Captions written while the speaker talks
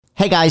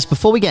Hey guys,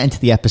 before we get into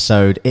the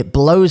episode, it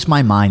blows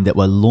my mind that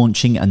we're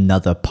launching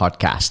another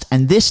podcast.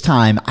 And this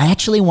time, I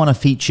actually want to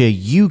feature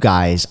you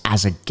guys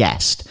as a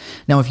guest.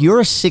 Now, if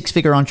you're a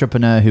six-figure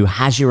entrepreneur who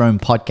has your own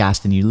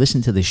podcast and you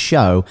listen to this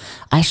show,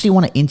 I actually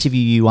want to interview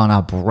you on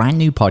our brand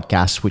new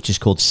podcast, which is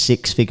called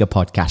Six Figure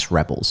Podcast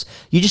Rebels.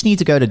 You just need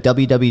to go to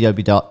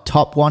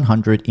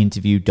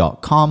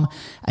www.top100interview.com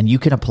and you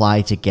can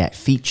apply to get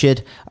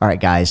featured. All right,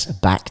 guys,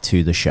 back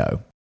to the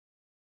show.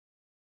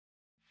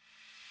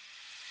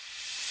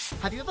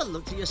 Have you ever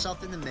looked at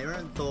yourself in the mirror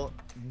and thought,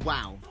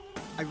 wow,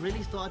 I really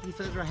thought I'd be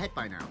further ahead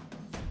by now?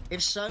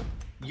 If so,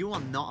 you are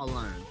not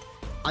alone.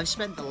 I've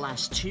spent the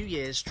last 2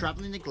 years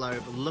traveling the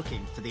globe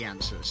looking for the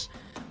answers.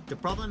 The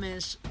problem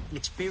is,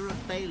 it's fear of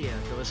failure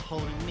that was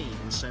holding me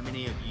and so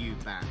many of you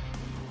back.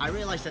 I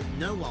realized that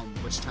no one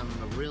was telling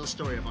the real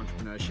story of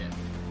entrepreneurship.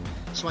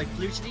 So I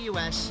flew to the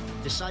US,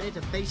 decided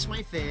to face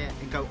my fear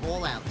and go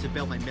all out to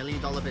build my $1 million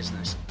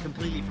business,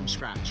 completely from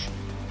scratch.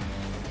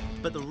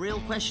 But the real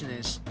question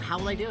is, how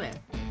will I do it?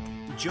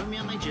 Join me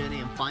on my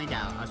journey and find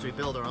out as we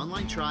build our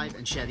online tribe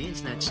and share the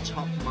internet's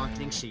top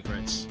marketing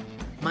secrets.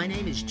 My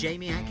name is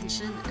Jamie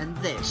Atkinson, and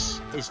this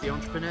is the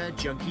Entrepreneur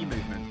Junkie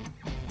Movement.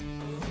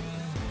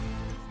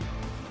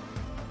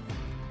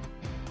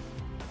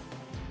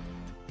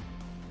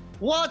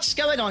 What's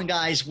going on,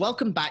 guys?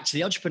 Welcome back to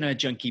the Entrepreneur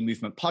Junkie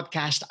Movement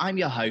podcast. I'm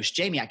your host,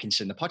 Jamie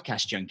Atkinson, the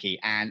podcast junkie,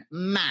 and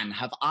man,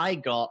 have I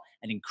got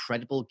an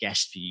incredible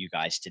guest for you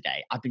guys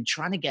today. I've been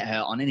trying to get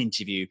her on an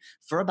interview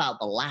for about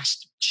the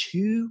last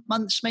 2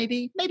 months,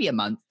 maybe a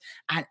month.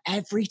 And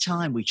every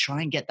time we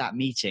try and get that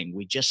meeting,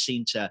 we just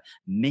seem to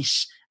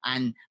miss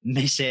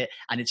it.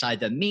 And it's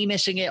either me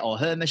missing it or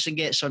her missing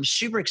it. So I'm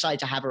super excited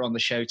to have her on the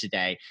show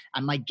today.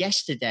 And my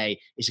guest today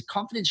is a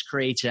confidence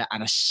creator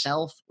and a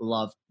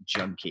self-love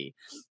junkie.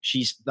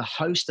 She's the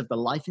host of the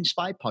Life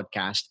Inspired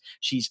podcast.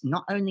 She's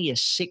not only a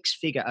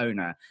six-figure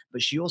owner,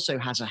 but she also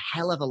has a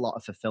hell of a lot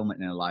of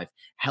fulfillment in her life,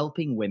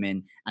 helping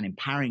women and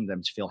empowering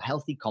them to feel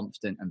healthy,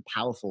 confident, and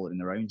powerful in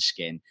their own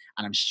skin.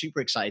 And I'm super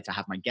excited to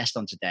have my guest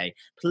on today.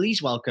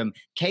 Please welcome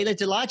Kayla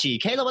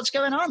Delargy. Kayla, what's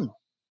going on?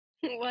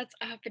 What's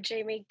up,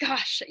 Jamie?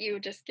 Gosh, you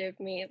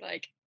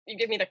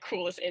give me the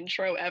coolest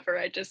intro ever.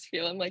 I just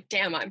feel I'm like,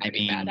 damn, I'm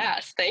pretty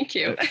badass. Thank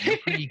you.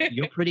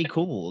 You're pretty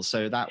cool.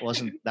 So that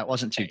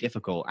wasn't too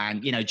difficult.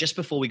 And just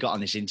before we got on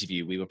this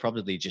interview, we were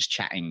probably just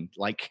chatting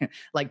like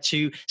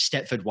two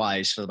Stepford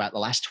wives for about the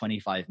last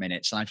 25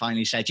 minutes. And I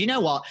finally said, you know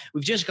what?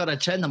 We've just got to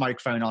turn the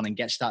microphone on and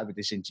get started with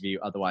this interview.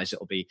 Otherwise,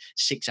 it'll be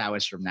 6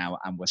 hours from now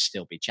and we'll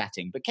still be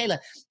chatting. But Kayla,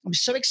 I'm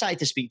so excited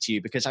to speak to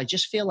you because I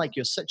just feel like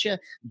you're such a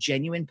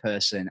genuine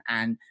person.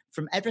 And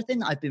from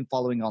everything I've been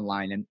following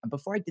online, and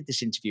before I did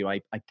this interview,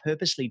 I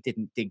purposely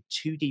didn't dig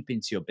too deep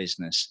into your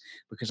business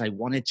because I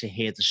wanted to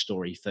hear the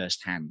story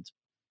firsthand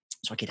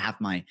so I could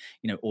have my,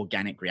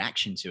 organic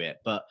reaction to it.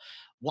 But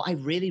what I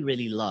really,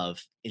 really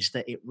love is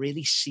that it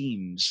really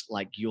seems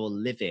like you're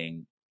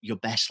living your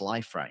best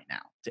life right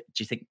now. Do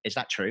you think, is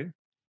that true?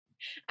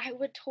 I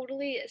would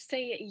totally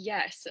say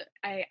yes.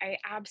 I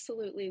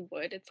absolutely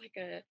would. It's like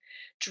a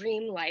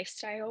dream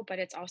lifestyle, but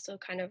it's also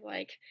kind of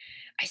like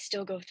I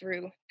still go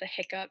through the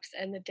hiccups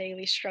and the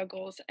daily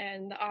struggles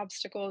and the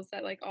obstacles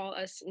that like all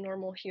us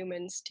normal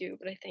humans do.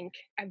 But I think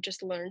I've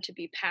just learned to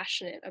be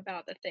passionate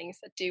about the things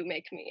that do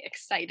make me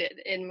excited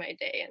in my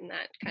day, and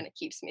that kind of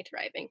keeps me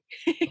thriving.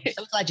 I'm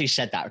so glad you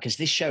said that because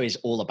this show is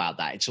all about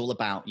that. It's all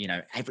about,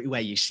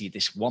 everywhere you see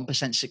this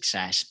 1%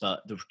 success,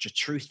 but the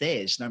truth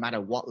is no matter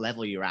what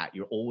level you're at,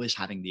 you're always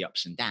having the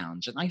ups and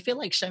downs. And I feel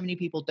like so many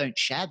people don't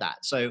share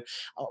that. So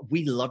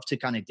we love to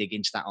kind of dig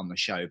into that on the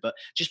show. But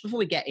just before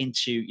we get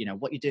into,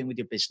 what you're doing with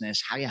your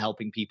business, how you're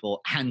helping people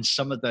and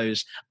some of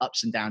those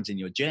ups and downs in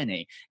your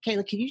journey,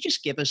 Kayla, can you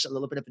just give us a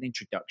little bit of an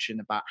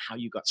introduction about how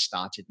you got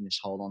started in this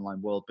whole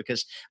online world?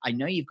 Because I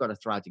know you've got a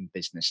thriving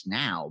business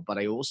now, but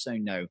I also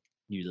know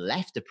you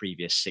left a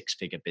previous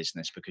six-figure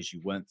business because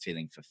you weren't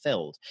feeling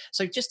fulfilled.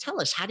 So just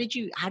tell us, how did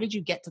you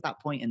get to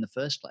that point in the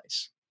first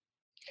place?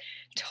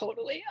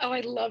 Totally. Oh, I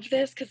love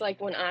this because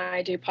like when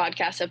I do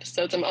podcast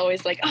episodes, I'm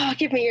always like, oh,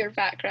 give me your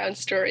background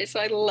story.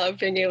 So I love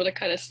being able to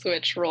kind of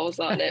switch roles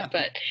on it.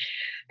 But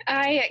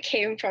I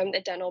came from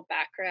the dental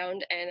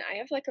background, and I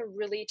have like a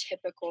really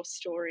typical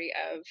story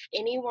of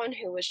anyone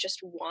who was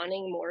just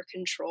wanting more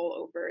control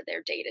over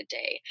their day to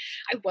day.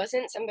 I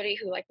wasn't somebody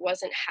who like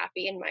wasn't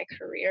happy in my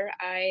career.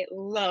 I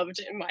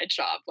loved my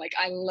job. Like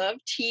I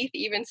love teeth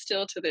even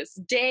still to this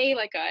day.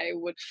 Like I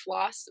would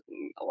floss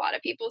a lot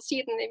of people's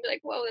teeth and they'd be like,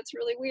 whoa, that's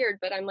really weird.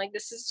 But I'm like,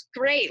 this is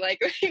great. Like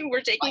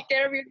we're taking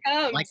care of your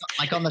gums.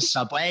 Like on the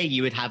subway,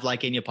 you would have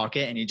like in your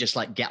pocket and you just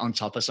like get on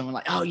top of someone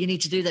like, oh, you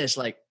need to do this.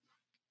 Like,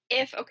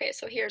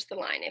 so here's the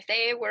line. If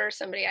they were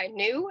somebody I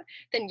knew,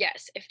 then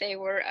yes. If they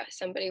were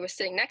somebody was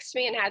sitting next to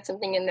me and had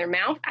something in their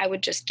mouth, I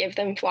would just give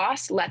them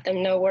floss, let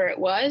them know where it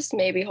was,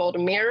 maybe hold a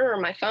mirror or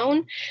my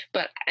phone.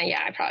 But I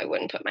probably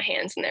wouldn't put my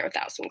hands in there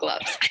without some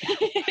gloves.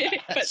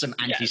 But, some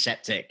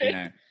antiseptic,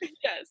 yes.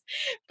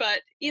 But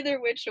either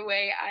which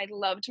way, I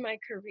loved my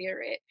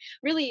career. It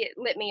really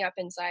lit me up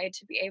inside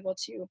to be able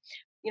to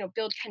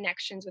build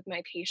connections with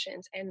my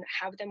patients and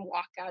have them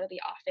walk out of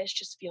the office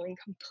just feeling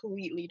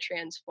completely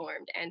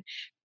transformed and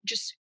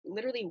just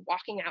literally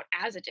walking out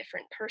as a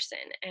different person.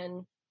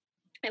 And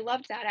I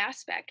loved that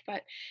aspect.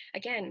 But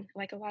again,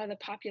 like a lot of the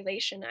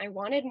population, I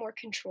wanted more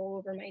control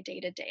over my day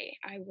to day.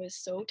 I was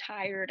so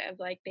tired of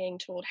like being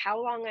told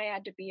how long I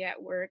had to be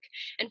at work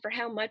and for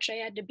how much I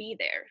had to be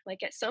there.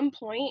 Like at some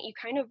point, you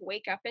kind of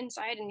wake up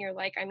inside and you're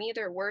like, I'm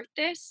either worth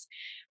this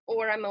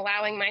or I'm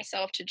allowing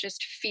myself to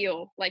just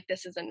feel like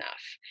this is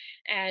enough.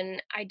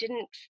 And I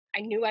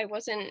knew I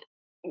wasn't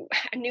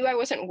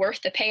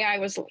worth the pay I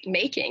was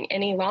making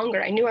any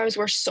longer. I knew I was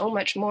worth so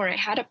much more. I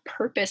had a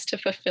purpose to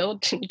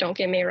fulfill. Don't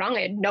get me wrong.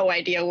 I had no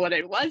idea what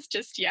it was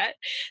just yet.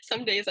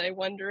 Some days I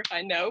wonder if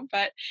I know,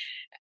 but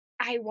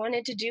I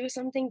wanted to do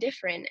something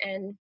different.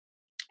 And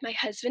my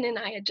husband and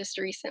I had just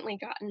recently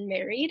gotten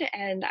married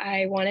and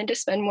I wanted to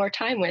spend more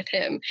time with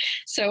him.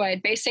 So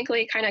I'd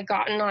basically kind of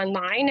gotten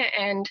online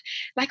and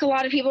like a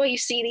lot of people, you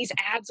see these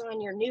ads on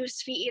your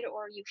news feed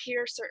or you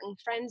hear certain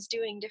friends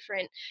doing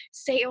different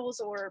sales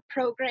or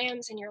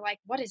programs and you're like,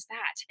 what is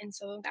that? And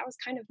so that was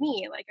kind of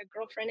me. Like a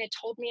girlfriend had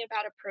told me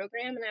about a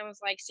program and I was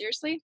like,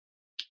 seriously?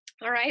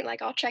 All right,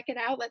 like I'll check it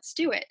out. Let's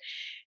do it.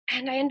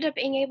 And I ended up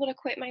being able to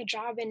quit my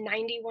job in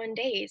 91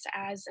 days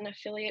as an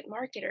affiliate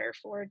marketer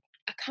for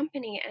a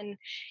company. And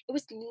it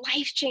was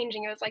life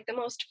changing. It was like the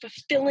most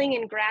fulfilling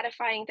and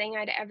gratifying thing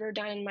I'd ever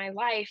done in my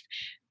life.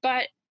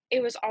 But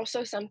it was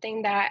also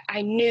something that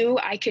I knew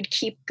I could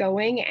keep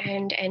going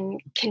and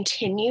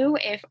continue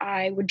if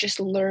I would just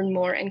learn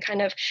more and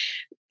kind of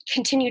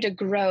continue to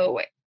grow.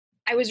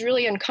 I was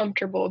really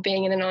uncomfortable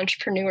being in an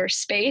entrepreneur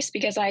space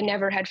because I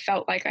never had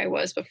felt like I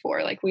was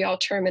before. Like we all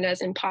term it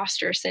as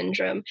imposter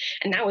syndrome.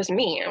 And that was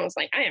me. I was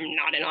like, I am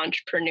not an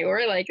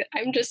entrepreneur. Like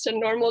I'm just a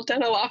normal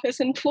dental office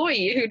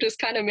employee who just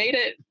kind of made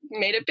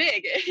it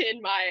big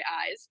in my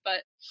eyes.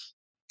 But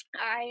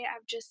I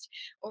have just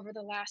over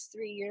the last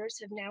 3 years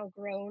have now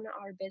grown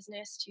our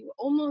business to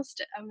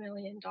almost $1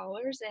 million.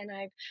 And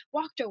I've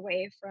walked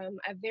away from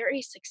a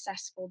very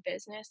successful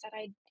business that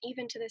I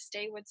even to this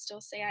day would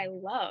still say I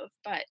love.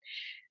 But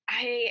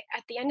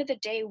at the end of the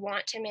day,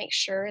 want to make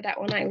sure that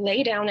when I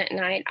lay down at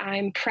night,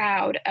 I'm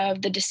proud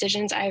of the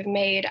decisions I've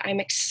made. I'm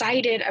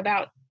excited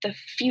about the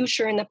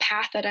future and the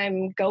path that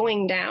I'm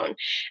going down.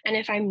 And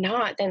if I'm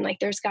not, then like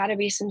there's got to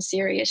be some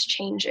serious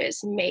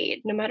changes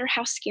made, no matter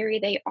how scary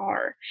they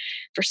are.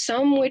 For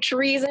some which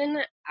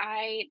reason,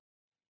 I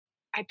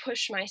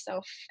push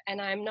myself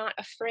and I'm not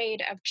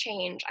afraid of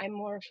change. I'm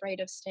more afraid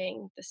of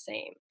staying the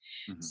same.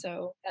 Mhm.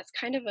 So that's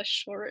kind of a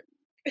short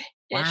ish.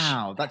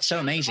 Wow, that's so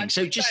amazing.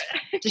 So just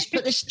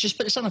put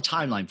this on a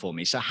timeline for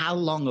me. So how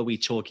long are we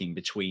talking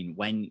between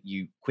when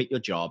you quit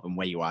your job and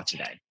where you are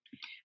today?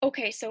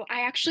 Okay, so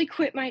I actually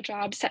quit my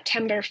job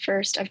September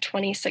 1st of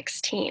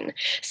 2016.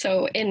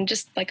 So in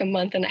just like a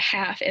month and a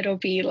half, it'll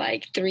be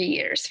like 3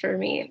 years for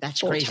me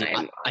That's full crazy.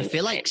 time I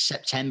feel online. like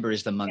September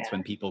is the month Yeah.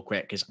 when people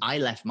quit because I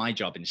left my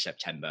job in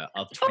September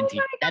of Oh my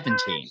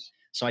 2017. gosh.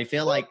 So I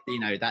feel like,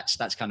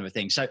 that's kind of a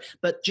thing. So,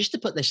 but just to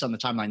put this on the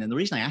timeline, and the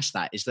reason I asked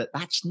that is that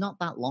that's not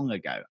that long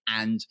ago.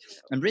 And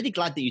I'm really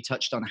glad that you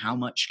touched on how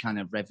much kind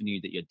of revenue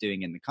that you're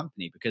doing in the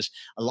company, because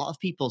a lot of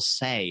people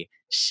say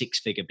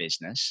six-figure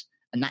business,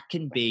 and that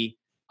can be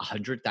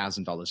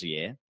 $100,000 a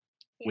year,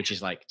 Yeah. which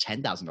is like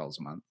 $10,000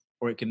 a month,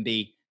 or it can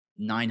be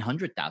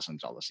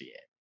 $900,000 a year,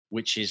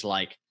 which is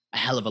like a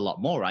hell of a lot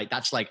more, right?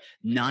 That's like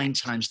 9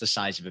 times the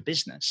size of a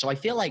business. So I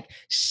feel like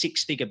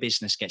six-figure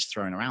business gets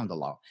thrown around a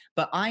lot.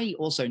 But I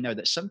also know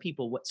that some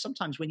people,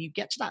 sometimes when you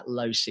get to that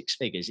low six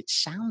figures, it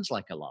sounds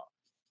like a lot.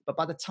 But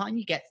by the time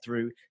you get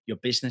through your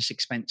business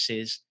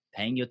expenses,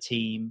 paying your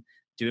team,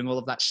 doing all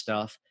of that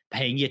stuff,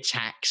 paying your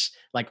tax,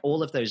 like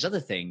all of those other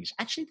things,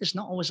 actually, there's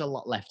not always a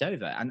lot left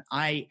over. And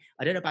I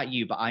don't know about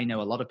you, but I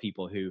know a lot of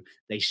people who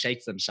they say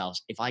to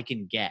themselves, if I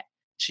can get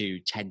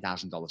to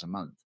 $10,000 a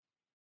month,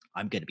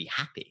 I'm going to be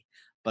happy.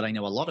 But I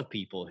know a lot of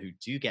people who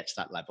do get to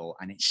that level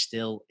and it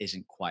still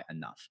isn't quite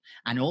enough.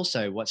 And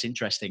also what's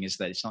interesting is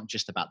that it's not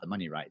just about the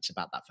money, right? It's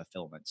about that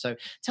fulfillment. So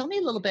tell me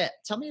a little bit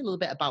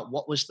about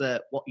what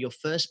your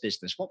first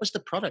business, what was the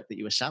product that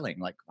you were selling?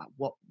 Like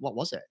what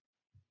was it?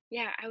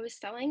 Yeah, I was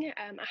selling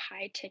a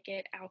high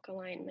ticket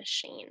alkaline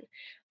machine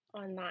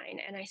online,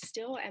 and I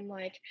still am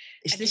like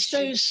Is a this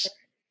distributor.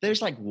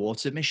 those like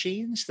water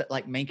machines that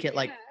like make it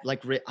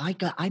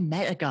Yeah, I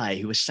met a guy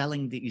who was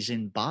selling these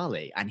in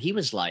Bali and he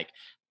was like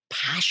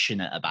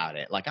passionate about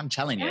it. Like I'm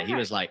telling you, he yeah.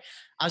 was like,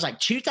 I was like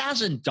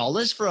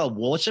 $2,000 for a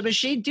water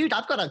machine, dude.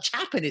 I've got a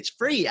tap and it's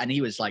free. And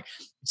he was like,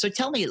 so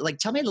tell me a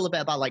little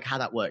bit about like how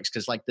that works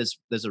because like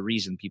there's a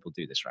reason people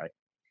do this, right?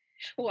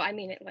 Well, I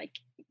mean, it like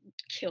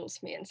kills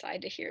me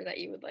inside to hear that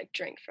you would like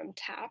drink from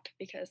tap,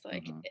 because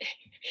like Mhm.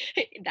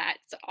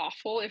 that's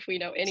awful if we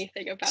know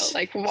anything about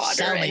like water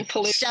Sell and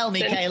sell pollutants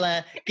me, and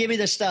Kayla. Give me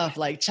the stuff.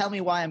 Like, tell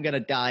me why I'm gonna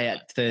die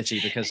at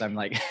 30 because I'm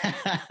like,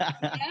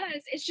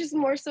 yes, it's just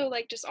more so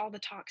like just all the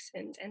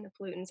toxins and the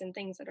pollutants and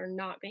things that are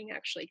not being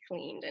actually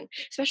cleaned. And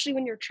especially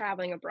when you're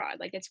traveling abroad,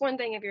 like it's one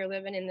thing if you're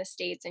living in the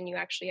States and you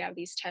actually have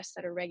these tests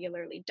that are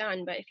regularly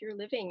done. But if you're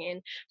living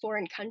in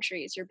foreign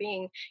countries, you're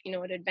being,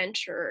 an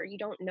adventurer, you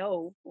don't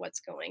know what's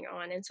going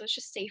on. And so it's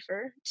just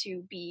safer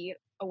to be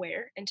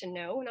aware and to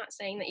know, not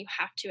saying that you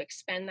have to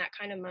expend that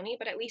kind of money,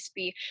 but at least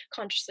be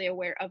consciously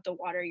aware of the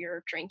water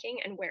you're drinking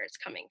and where it's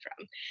coming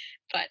from.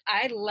 But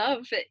I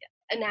love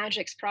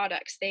Enagic's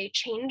products. They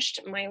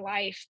changed my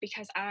life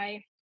because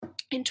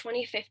in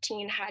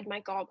 2015, had my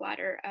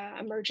gallbladder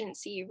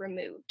emergency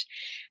removed.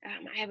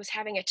 I was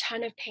having a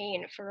ton of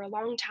pain for a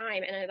long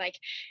time, and I like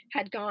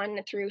had gone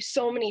through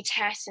so many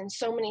tests and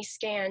so many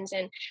scans,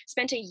 and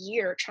spent a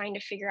year trying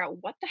to figure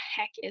out what the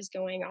heck is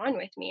going on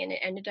with me. And it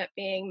ended up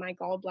being my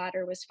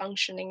gallbladder was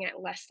functioning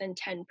at less than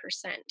 10%.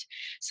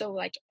 So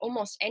like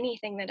almost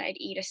anything that I'd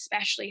eat,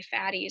 especially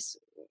fatties,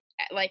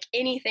 like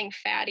anything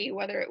fatty,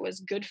 whether it was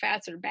good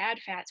fats or bad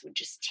fats, would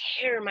just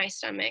tear my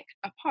stomach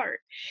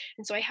apart.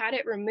 And so I had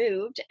it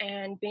removed,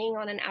 and being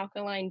on an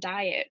alkaline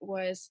diet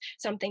was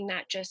something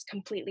that just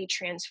completely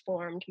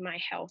transformed my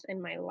health and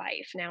my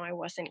life. Now, I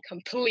wasn't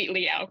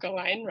completely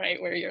alkaline,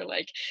 right, where you're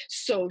like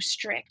so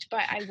strict,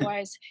 but I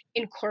was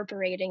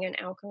incorporating an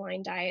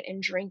alkaline diet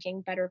and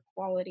drinking better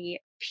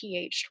quality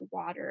pH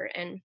water.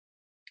 And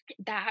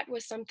that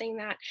was something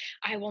that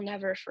I will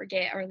never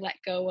forget or let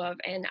go of.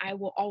 And I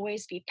will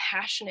always be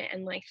passionate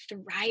and like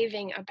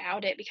thriving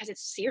about it, because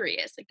it's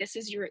serious. Like this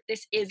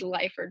is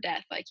life or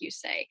death, like you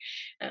say.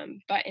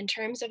 But in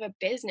terms of a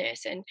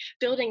business and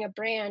building a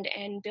brand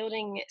and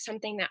building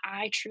something that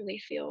I truly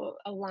feel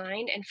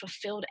aligned and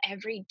fulfilled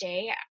every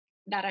day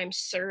that I'm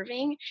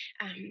serving,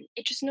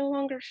 it just no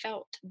longer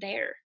felt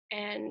there.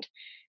 And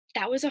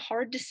that was a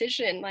hard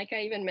decision. Like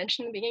I even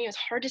mentioned in the beginning, it was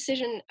a hard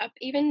decision up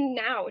even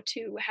now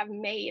to have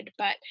made,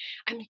 but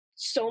I'm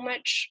so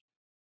much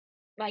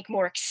like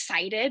more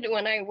excited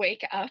when I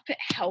wake up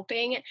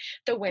helping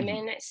the Mhm.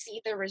 women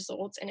see the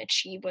results and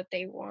achieve what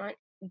they want,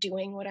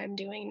 doing what I'm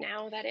doing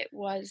now, that it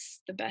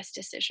was the best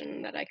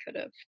decision that I could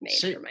have made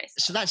So, for so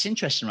myself. that's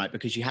interesting, right?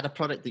 Because you had a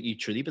product that you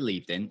truly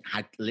believed in,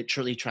 had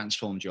literally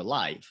transformed your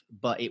life,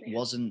 but it Yeah.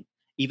 wasn't,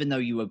 even though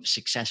you were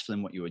successful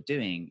in what you were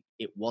doing,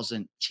 it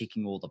wasn't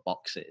ticking all the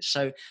boxes.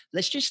 So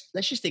let's just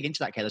dig into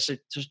that, Kayla. So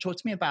just talk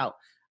to me about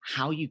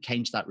how you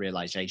came to that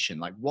realization.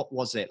 Like, what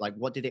was it? Like,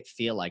 what did it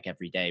feel like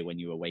every day when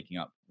you were waking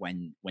up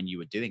when you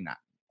were doing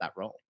that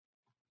role?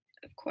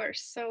 Of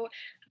course. So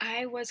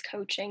I was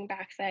coaching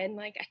back then,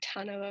 like a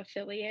ton of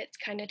affiliates,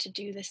 kind of to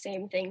do the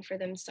same thing for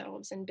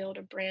themselves and build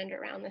a brand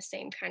around the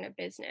same kind of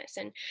business.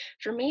 And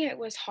for me, it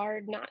was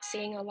hard not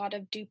seeing a lot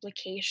of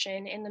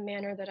duplication in the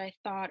manner that I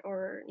thought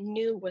or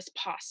knew was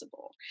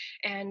possible.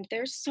 And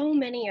there's so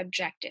many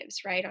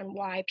objectives, right, on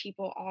why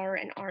people are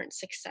and aren't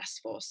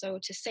successful. So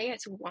to say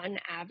it's one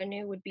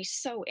avenue would be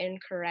so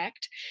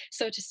incorrect.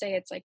 So to say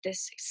it's like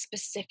this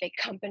specific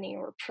company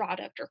or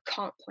product or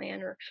comp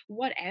plan or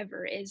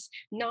whatever is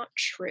not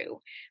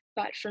true.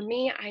 But for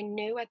me, I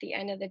knew at the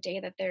end of the day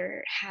that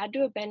there had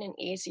to have been an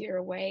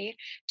easier way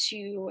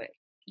to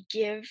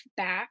give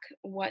back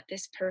what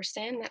this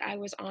person that I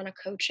was on a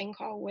coaching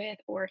call with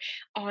or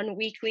on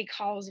weekly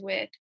calls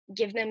with,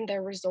 give them the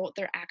result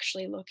they're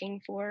actually looking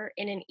for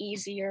in an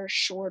easier,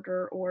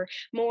 shorter, or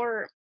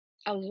more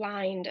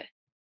aligned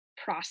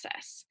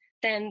process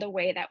than the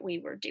way that we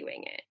were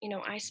doing it.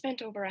 I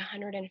spent over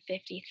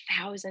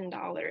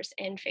 $150,000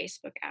 in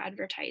Facebook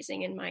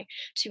advertising in my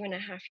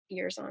 2.5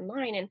 years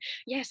online. And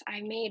yes,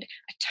 I made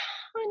a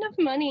ton of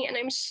money and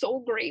I'm so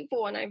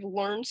grateful and I've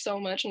learned so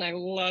much and I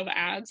love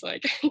ads,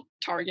 like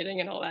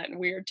targeting and all that and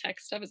weird tech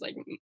stuff is like,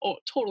 oh,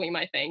 totally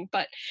my thing.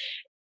 But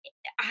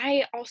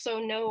I also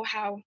know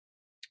how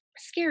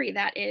scary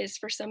that is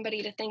for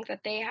somebody to think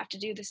that they have to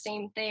do the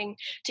same thing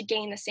to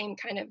gain the same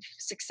kind of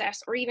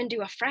success or even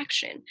do a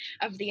fraction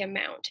of the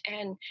amount.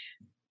 And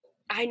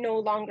I no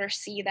longer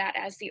see that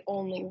as the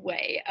only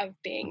way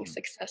of being Mhm.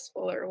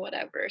 successful or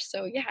whatever.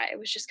 So yeah, it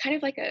was just kind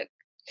of like a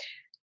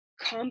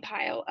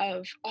compile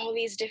of all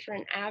these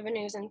different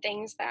avenues and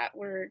things that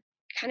were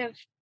kind of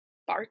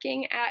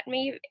barking at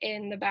me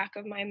in the back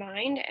of my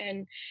mind.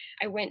 And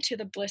I went to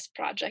the Bliss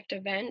Project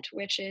event,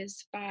 which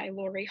is by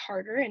Lori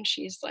Harder. And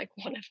she's like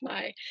one of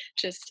my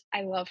just,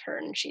 I love her.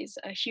 And she's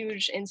a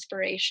huge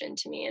inspiration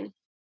to me. And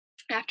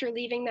after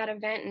leaving that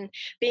event and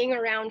being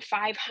around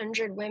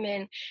 500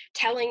 women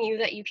telling you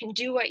that you can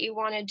do what you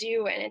want to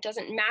do and it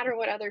doesn't matter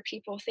what other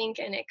people think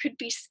and it could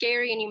be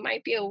scary and you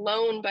might be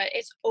alone, but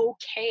it's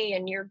okay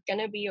and you're going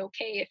to be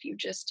okay if you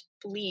just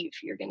believe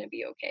you're going to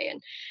be okay.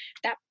 And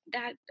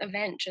that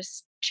event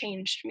just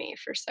changed me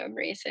for some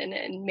reason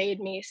and made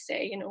me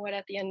say, you know what,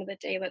 at the end of the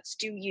day, let's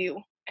do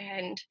you.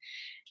 And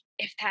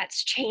if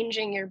that's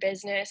changing your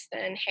business,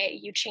 then hey,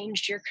 you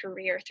changed your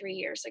career 3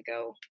 years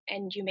ago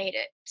and you made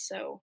it.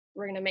 So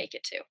we're going to make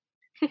it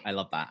too. I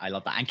love that. I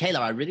love that. And Kayla,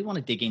 I really want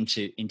to dig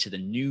into the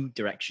new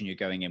direction you're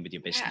going in with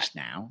your Yeah. business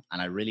now,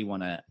 and I really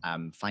want to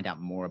find out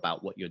more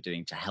about what you're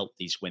doing to help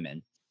these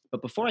women.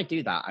 But before I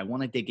do that, I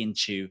want to dig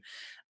into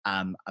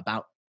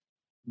about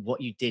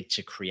what you did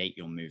to create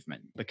your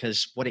movement,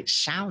 because what it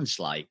sounds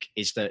like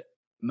is that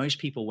most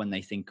people, when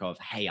they think of,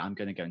 hey, I'm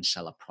going to go and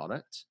sell a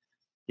product,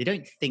 they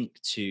don't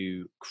think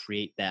to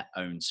create their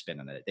own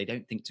spin on it. They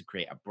don't think to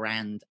create a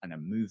brand and a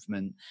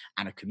movement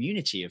and a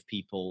community of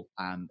people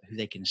who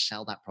they can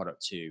sell that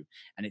product to.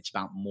 And it's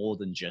about more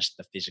than just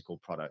the physical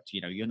product.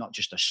 You know, you're not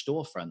just a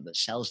storefront that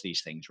sells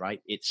these things,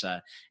 right? It's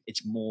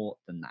more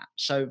than that.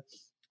 So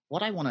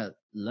what I want to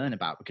learn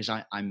about, because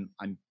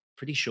I'm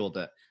pretty sure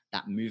that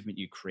that movement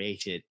you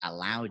created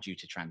allowed you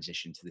to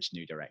transition to this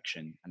new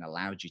direction and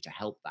allowed you to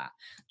help that.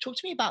 Talk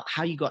to me about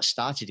how you got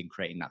started in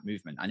creating that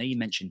movement. I know you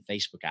mentioned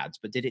Facebook ads,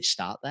 but did it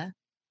start there?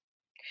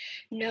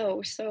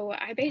 No, so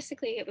I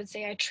basically would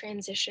say I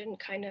transitioned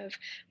kind of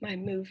my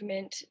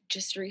movement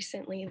just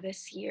recently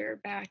this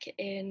year. Back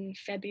in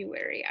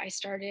February, I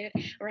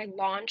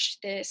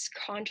launched this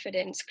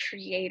confidence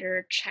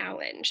creator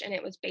challenge, and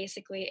it was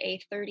basically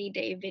a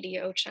 30-day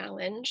video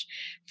challenge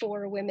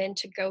for women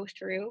to go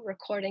through,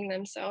 recording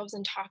themselves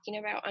and talking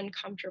about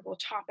uncomfortable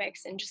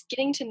topics and just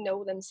getting to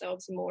know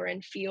themselves more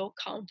and feel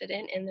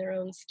confident in their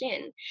own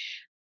skin.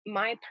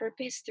 My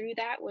purpose through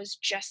that was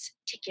just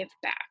to give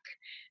back.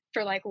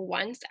 For like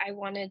once, I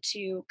wanted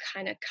to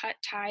kind of cut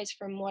ties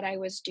from what I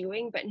was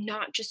doing, but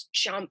not just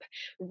jump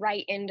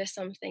right into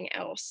something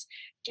else.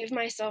 Give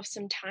myself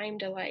some time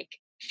to like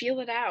feel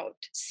it out,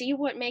 see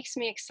what makes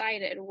me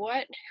excited.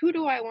 Who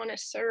do I want to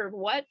serve?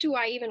 What do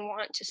I even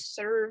want to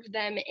serve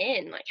them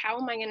in? Like, how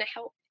am I going to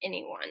help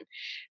anyone?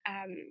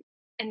 Um,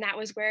 and that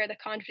was where the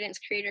confidence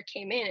creator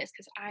came in, is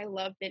because I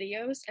love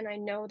videos, and I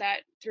know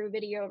that through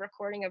video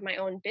recording of my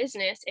own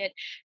business, it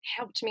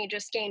helped me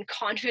just gain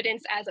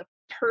confidence as a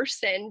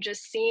person,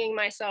 just seeing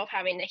myself,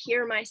 having to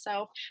hear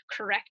myself,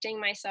 correcting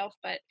myself,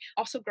 but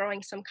also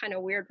growing some kind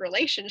of weird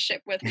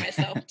relationship with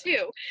myself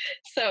too.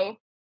 So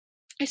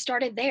I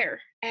started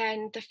there.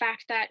 And the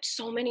fact that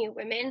so many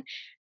women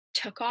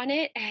took on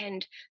it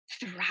and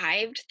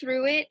thrived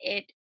through it,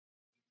 it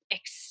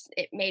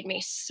made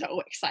me so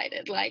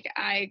excited. Like,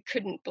 I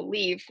couldn't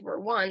believe, for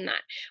one,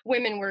 that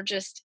women were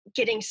just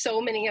getting so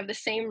many of the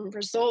same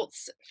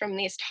results from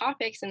these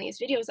topics and these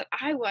videos that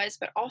I was,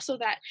 but also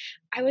that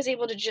I was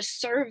able to just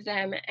serve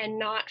them and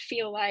not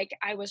feel like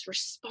I was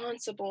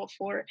responsible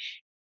for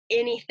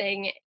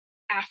anything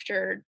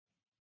after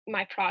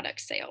my product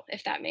sale,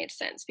 if that made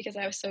sense, because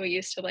I was so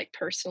used to like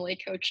personally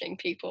coaching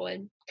people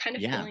and kind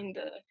of Yeah. feeling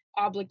the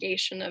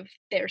obligation of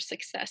their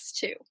success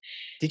too.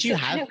 Did So you it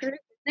kind have of grew from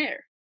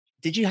there.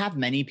 did you have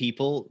many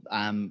people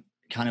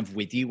kind of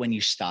with you when you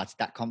started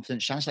that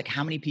confidence challenge? Like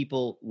how many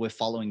people were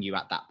following you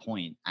at that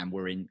point and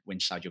were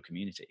inside your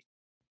community?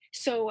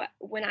 So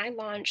when I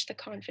launched the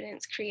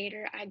Confidence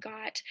Creator, I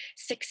got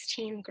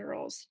 16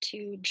 girls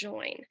to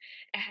join,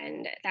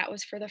 and that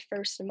was for the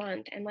first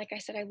month. And like I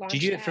said, I Did you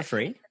launched do it for that.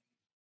 free?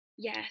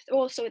 Yeah,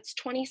 well, so it's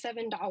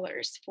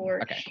 $27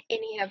 for Okay.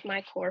 any of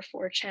my core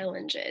four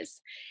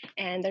challenges,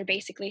 and they're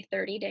basically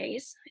 30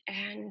 days.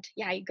 And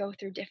yeah, you go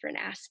through different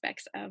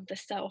aspects of the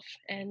self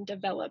and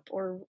develop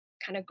or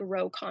kind of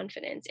grow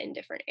confidence in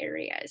different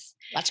areas.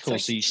 That's So cool. I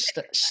So you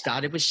started with that.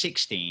 started with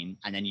 16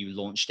 and then you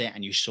launched it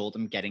and you saw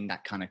them getting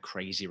that kind of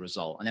crazy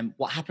result. And then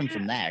what happened Yeah.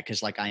 from there?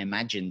 Because like I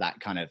imagine that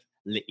kind of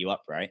lit you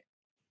up, right?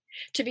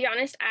 To be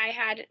honest, I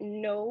had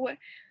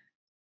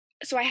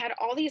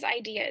all these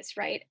ideas,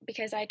 right?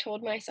 Because I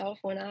told myself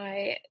when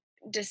I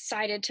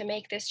decided to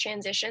make this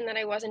transition that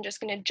I wasn't just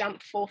going to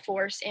jump full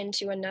force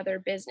into another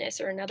business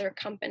or another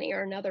company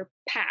or another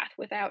path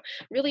without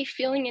really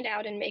feeling it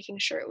out and making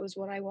sure it was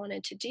what I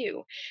wanted to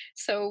do.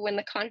 So when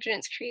the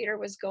confidence creator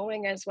was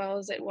going as well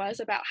as it was,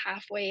 about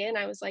halfway in,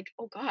 I was like,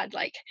 oh God,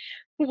 like,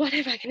 what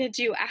am I going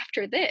to do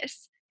after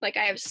this? Like,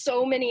 I have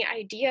so many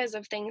ideas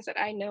of things that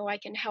I know I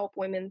can help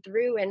women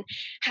through, and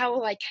how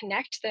will I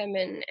connect them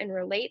and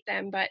relate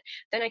them? But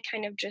then I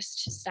kind of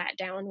just sat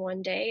down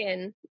one day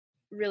and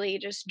really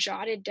just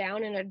jotted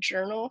down in a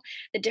journal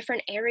the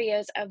different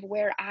areas of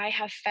where I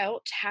have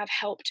felt have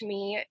helped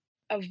me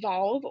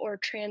evolve or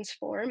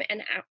transform,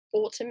 and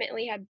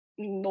ultimately have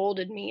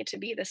molded me to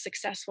be the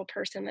successful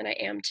person that I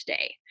am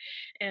today.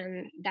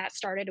 And that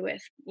started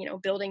with,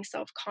 building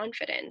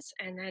self-confidence,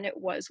 and then it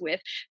was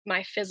with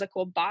my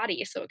physical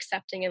body, so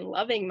accepting and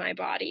loving my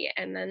body,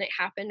 and then it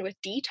happened with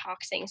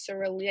detoxing, so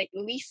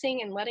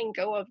releasing and letting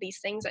go of these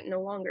things that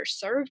no longer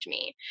served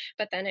me.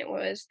 But then it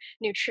was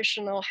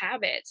nutritional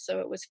habits, so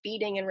it was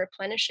feeding and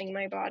replenishing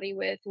my body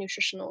with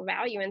nutritional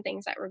value and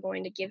things that were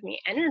going to give me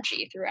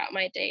energy throughout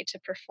my day to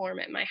perform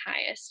at my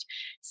highest.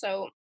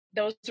 So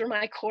those were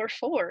my core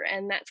four,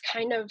 and that's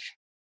kind of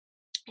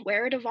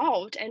where it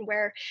evolved and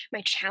where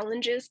my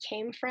challenges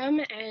came from,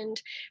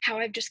 and how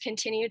I've just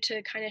continued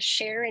to kind of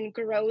share and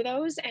grow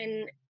those.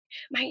 And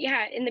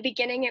in the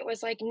beginning it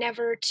was like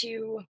never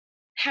to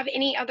have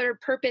any other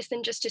purpose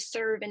than just to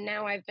serve, and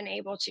now I've been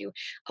able to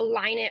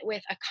align it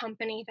with a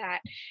company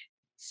that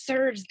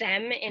serves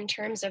them in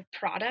terms of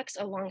products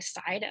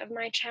alongside of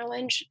my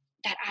challenge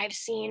that I've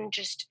seen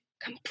just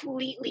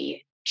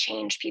completely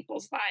change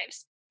people's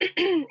lives.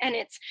 And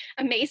it's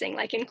amazing,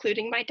 like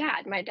including my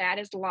dad. My dad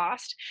has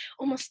lost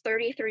almost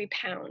 33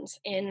 pounds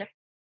in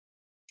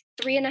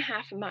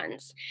 3.5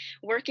 months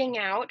working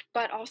out,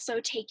 but also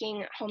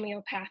taking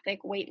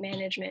homeopathic weight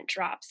management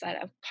drops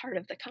that are part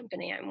of the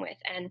company I'm with.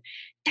 And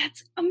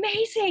that's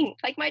amazing.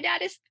 Like my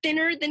dad is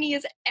thinner than he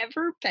has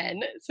ever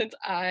been since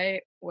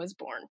I was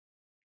born.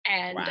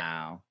 And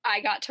Wow.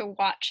 I got to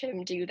watch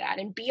him do that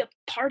and be a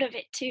part of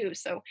it too.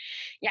 So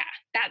yeah,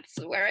 that's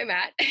where I'm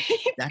at.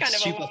 It's That's kind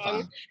of a super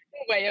long fun.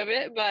 way of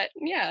it, but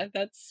yeah,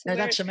 that's No, where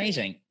that's it's kind of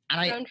amazing.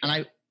 And I grown and from.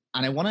 I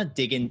and I want to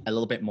dig in a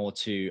little bit more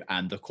to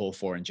the core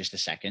four in just a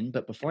second.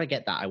 But before I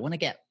get that, I want to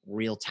get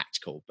real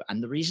tactical.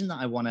 And the reason that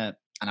I want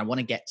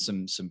to get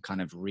some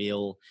kind of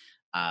real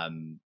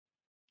um,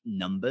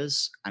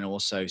 numbers and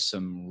also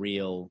some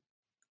real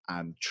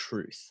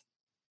truth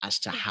as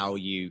to how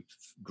Yes. you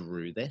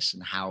grew this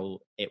and how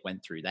it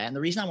went through there. And the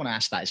reason I want to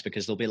ask that is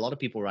because there'll be a lot of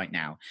people right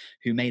now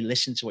who may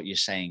listen to what you're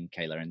saying,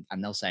 Kayla,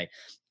 and they'll say,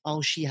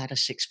 oh, she had a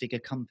six-figure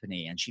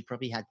company and she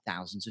probably had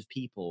thousands of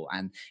people.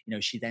 And,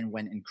 she then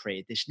went and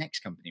created this next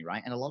company,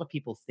 right? And a lot of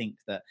people think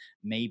that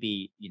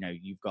maybe,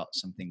 you've got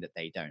something that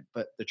they don't.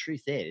 But the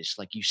truth is,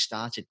 like, you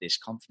started this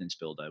confidence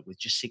builder with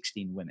just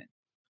 16 women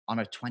on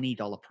a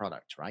 $20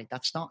 product, right?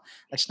 That's not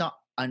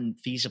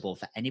unfeasible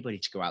for anybody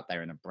to go out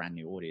there in a brand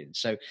new audience.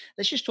 So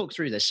let's just talk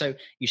through this. So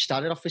you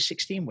started off with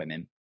 16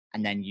 women,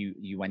 and then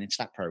you went into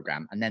that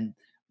program, and then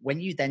when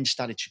you then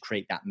started to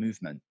create that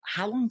movement,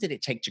 how long did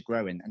it take to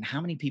grow in, and how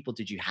many people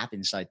did you have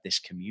inside this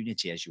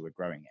community as you were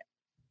growing it?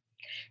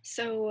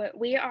 So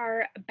we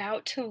are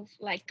about to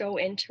like go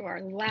into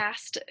our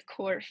last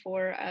core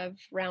four of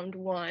round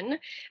one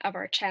of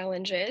our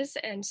challenges.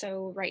 And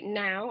so right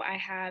now I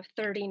have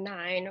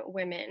 39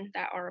 women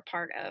that are a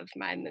part of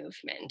my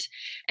movement.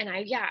 And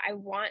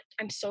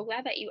I'm so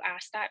glad that you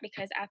asked that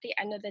because at the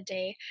end of the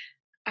day,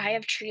 I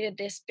have treated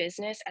this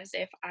business as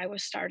if I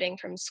was starting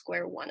from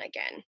square one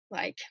again.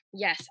 Like,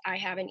 yes, I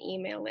have an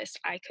email list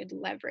I could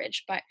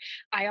leverage, but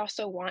I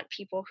also want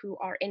people who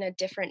are in a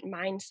different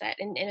mindset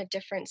and in a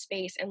different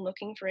space and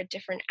looking for a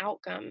different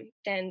outcome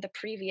than the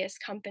previous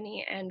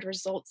company and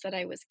results that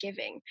I was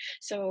giving.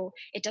 So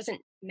it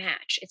doesn't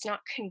match, it's not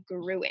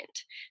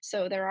congruent.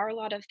 So there are a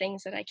lot of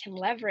things that I can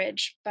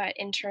leverage, but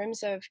in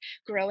terms of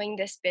growing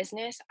this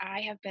business, I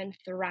have been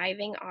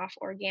thriving off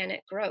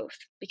organic growth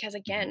because, Mhm.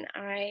 again,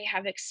 I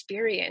have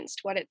experienced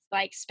what it's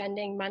like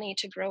spending money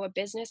to grow a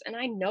business and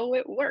I know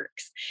it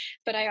works.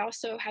 But I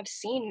also have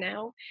seen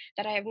now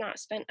that I have not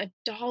spent a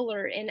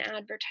dollar in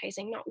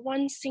advertising, not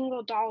one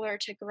single dollar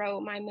to grow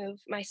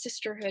my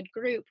sisterhood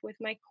group with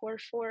my core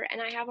four. And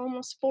I have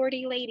almost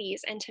 40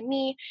 ladies. And to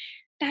me,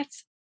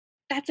 that's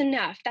that's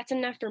enough. That's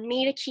enough for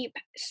me to keep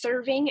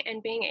serving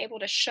and being able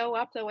to show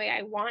up the way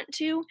I want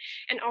to,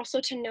 and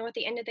also to know at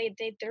the end of the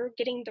day they're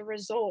getting the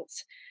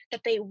results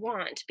that they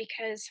want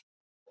because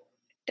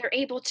they're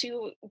able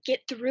to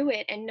get through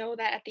it and know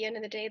that at the end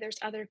of the day there's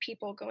other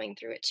people going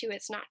through it too.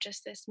 It's not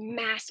just this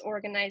mass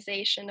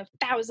organization of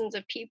thousands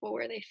of people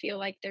where they feel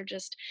like they're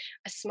just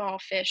a small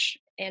fish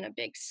in a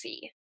big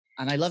sea.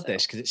 And I love So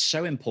this because it's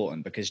so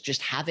important, because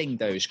just having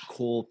those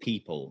core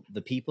people,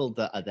 the people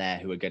that are there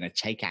who are going to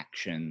take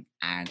action,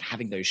 and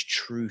having those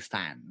true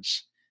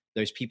fans,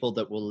 those people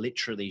that will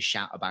literally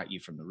shout about you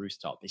from the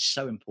rooftop, is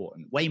so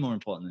important. Way more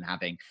important than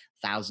having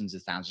thousands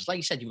of thousands. Like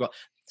you said, you've got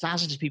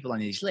thousands of people on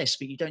these lists,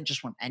 but you don't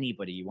just want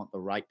anybody. You want the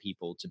right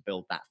people to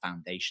build that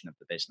foundation of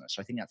the business.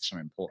 So I think that's so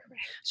important.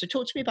 correct. So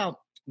talk to me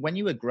about when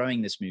you were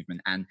growing this movement,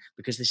 and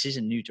because this is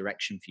a new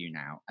direction for you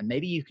now, and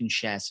maybe you can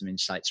share some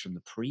insights from the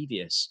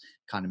previous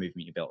kind of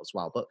movement you built as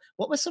well. But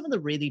what were some of the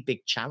really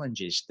big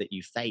challenges that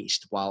you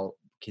faced while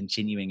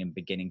continuing and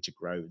beginning to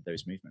grow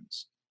those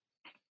movements?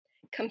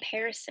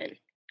 Comparisonitis,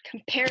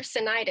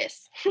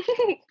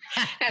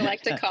 I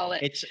like to call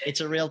it. It's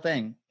a real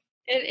thing.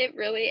 It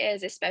really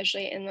is,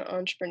 especially in the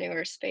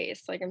entrepreneur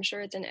space. Like I'm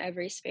sure it's in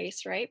every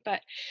space, right? But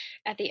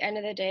at the end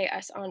of the day,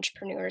 us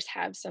entrepreneurs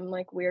have some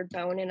like weird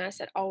bone in us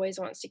that always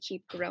wants to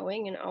keep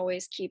growing and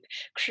always keep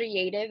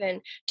creative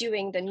and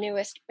doing the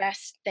newest,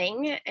 best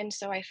thing. And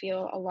so I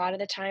feel a lot of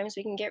the times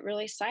we can get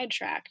really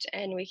sidetracked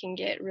and we can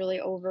get really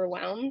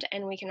overwhelmed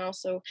and we can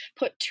also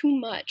put too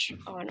much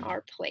on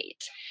our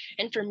plate.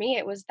 And for me,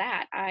 it was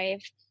that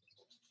I've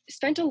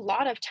spent a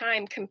lot of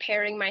time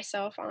comparing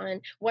myself on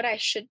what I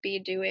should be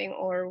doing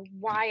or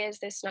why is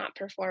this not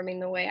performing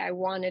the way I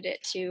wanted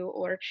it to,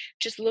 or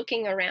just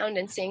looking around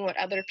and seeing what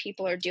other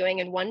people are doing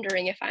and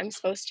wondering if I'm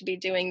supposed to be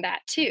doing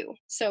that too.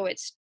 So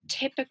it's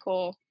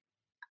typical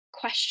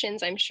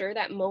questions I'm sure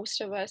that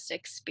most of us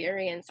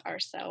experience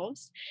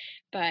ourselves.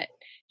 But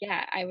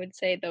yeah, I would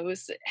say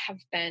those have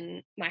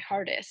been my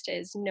hardest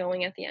is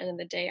knowing at the end of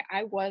the day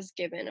I was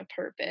given a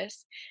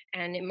purpose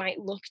and it might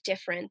look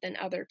different than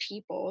other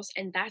people's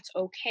and that's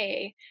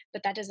okay,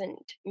 but that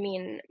doesn't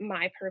mean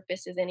my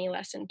purpose is any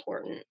less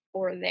important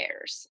or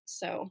theirs.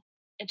 So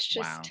it's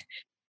Wow. just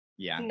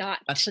Yeah. not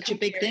That's such a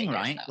big thing, comparing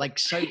right? yourself. Like,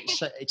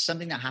 so it's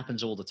something that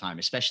happens all the time,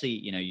 especially,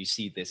 you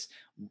see this,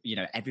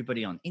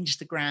 everybody on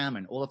Instagram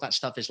and all of that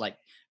stuff is like,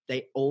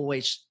 they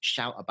always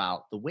shout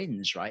about the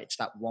wins, right? It's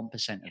that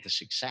 1% of the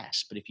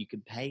success. But if you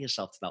compare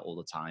yourself to that all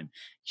the time,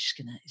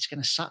 it's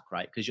gonna suck,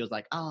 right? Because you're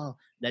like, oh,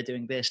 they're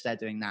doing this, they're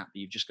doing that, but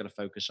you've just got to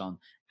focus on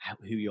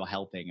who you're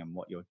helping and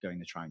what you're going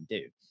to try and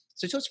do.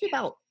 So talk to me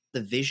about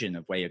the vision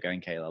of where you're going,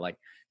 Kayla. Like,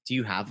 do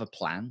you have a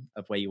plan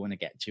of where you want to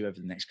get to over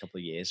the next couple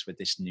of years with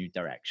this new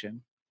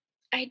direction?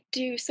 I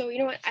do. So, you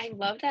know what? I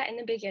love that in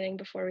the beginning,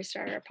 before we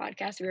started our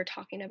podcast, we were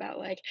talking about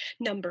like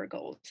number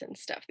goals and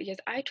stuff, because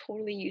I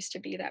totally used to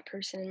be that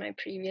person in my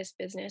previous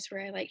business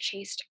where I like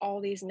chased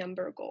all these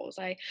number goals.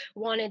 I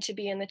wanted to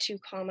be in the 2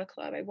 comma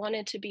club. I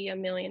wanted to be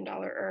 $1 million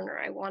earner.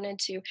 I wanted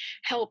to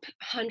help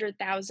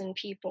 100,000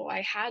 people.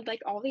 I had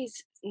like all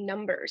these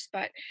numbers,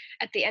 but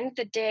at the end of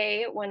the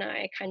day, when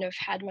I kind of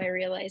had my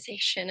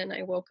realization and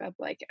I woke up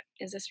like,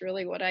 is this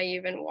really what I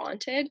even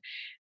wanted?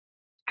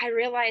 I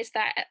realized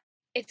that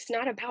it's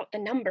not about the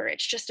number,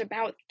 it's just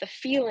about the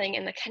feeling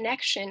and the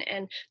connection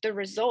and the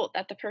result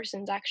that the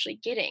person's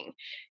actually getting.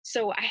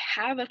 So I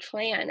have a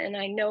plan and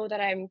I know that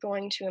I'm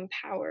going to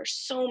empower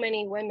so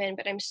many women,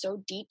 but I'm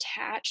so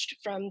detached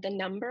from the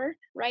number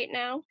right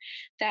now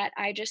that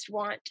I just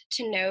want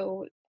to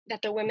know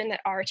that the women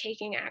that are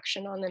taking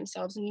action on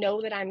themselves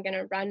know that I'm going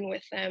to run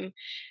with them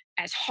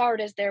as hard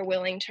as they're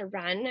willing to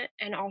run,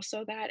 and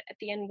also that at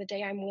the end of the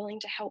day I'm willing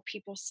to help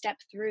people step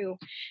through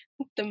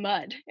the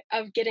mud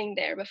of getting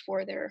there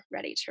before they're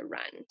ready to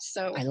run.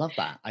 So I love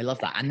that. I love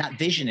that. And that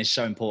vision is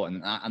so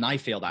important. And I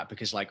feel that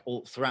because like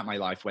all throughout my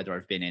life, whether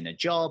I've been in a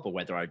job or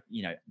whether I've,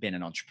 been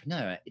an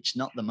entrepreneur, it's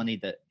not the money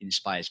that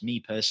inspires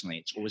me personally.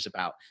 It's always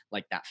about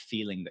like that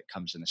feeling that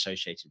comes and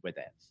associated with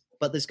it.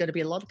 But there's going to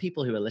be a lot of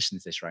people who are listening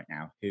to this right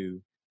now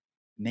who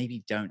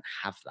maybe don't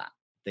have that.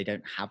 They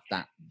don't have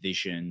that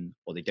vision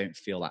or they don't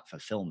feel that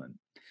fulfillment.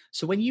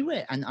 So when you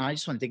were, and I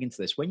just want to dig into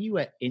this, when you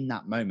were in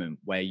that moment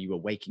where you were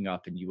waking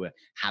up and you were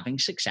having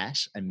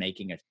success and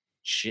making a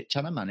shit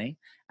ton of money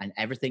and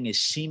everything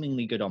is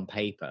seemingly good on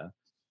paper,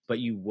 but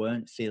you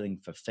weren't feeling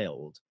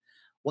fulfilled,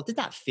 what did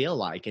that feel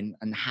like? And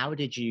how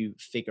did you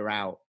figure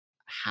out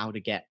how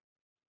to get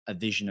a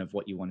vision of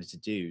what you wanted to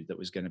do that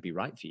was going to be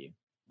right for you?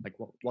 Like,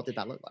 what did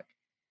that look like?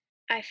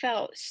 I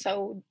felt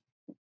so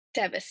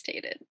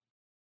devastated,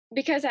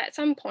 because at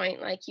some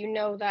point, like, you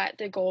know that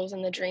the goals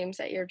and the dreams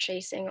that you're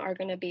chasing are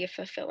going to be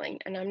fulfilling,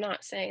 and I'm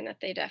not saying that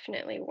they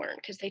definitely weren't,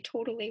 because they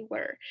totally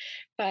were.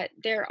 But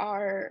there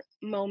are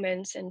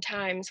moments and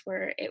times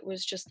where it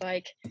was just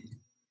like,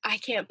 I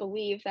can't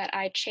believe that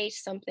I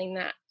chased something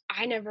that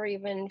I never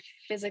even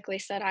physically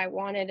said I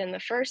wanted in the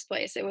first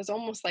place. It was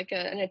almost like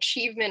an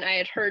achievement I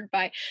had heard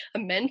by a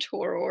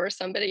mentor or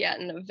somebody at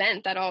an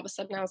event, that all of a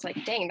sudden I was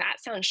like, dang, that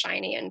sounds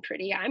shiny and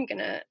pretty. I'm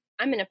gonna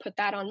put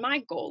that on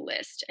my goal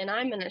list and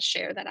I'm gonna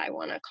share that I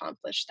want to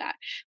accomplish that.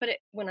 But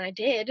when I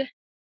did,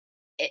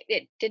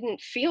 it didn't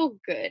feel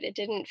good. It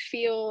didn't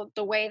feel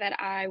the way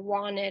that I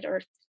wanted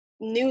or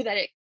knew that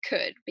it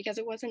could, because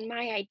it wasn't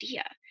my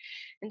idea.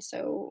 And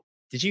so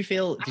Did you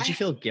I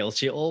feel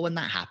guilty at all when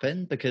that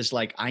happened? Because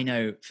like I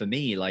know for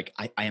me, like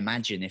I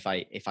imagine if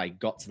I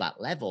got to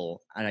that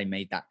level and I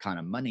made that kind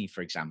of money,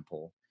 for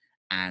example,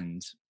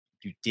 and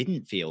you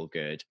didn't feel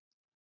good,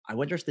 I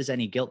wonder if there's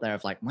any guilt there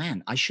of like,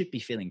 man, I should be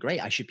feeling great.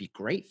 I should be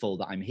grateful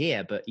that I'm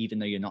here. But even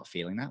though you're not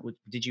feeling that,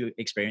 did you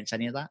experience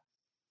any of that?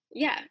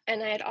 Yeah,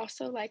 and I had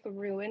also like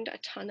ruined a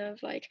ton of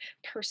like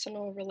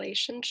personal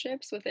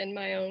relationships within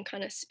my own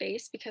kind of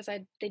space, because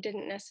they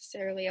didn't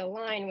necessarily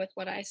align with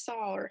what I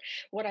saw or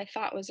what I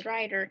thought was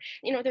right, or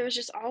there was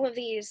just all of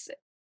these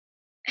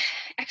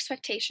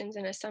expectations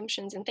and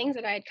assumptions and things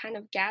that I had kind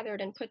of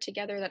gathered and put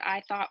together that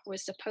I thought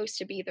was supposed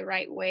to be the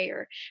right way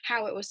or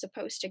how it was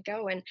supposed to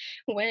go. And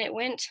when it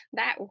went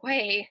that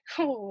way,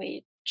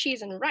 holy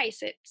cheese and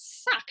rice, it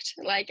sucked.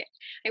 Like,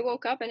 I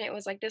woke up and it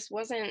was like, this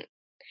wasn't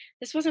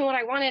what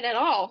I wanted at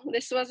all.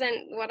 This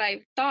wasn't what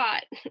I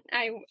thought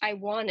I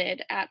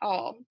wanted at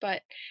all.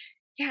 But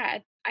yeah,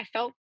 I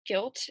felt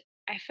guilt.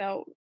 I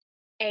felt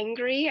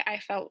angry. I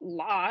felt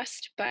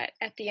lost. But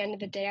at the end of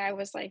the day, I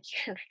was like,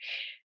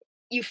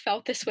 you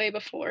felt this way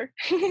before.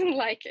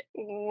 Like,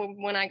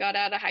 when I got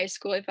out of high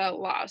school, I felt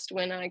lost.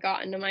 When I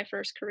got into my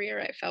first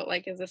career, I felt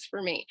like, is this for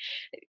me?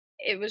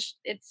 It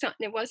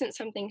wasn't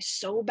something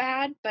so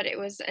bad, but it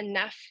was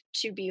enough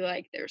to be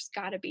like, there's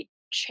got to be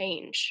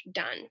change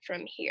done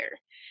from here.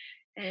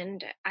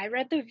 And I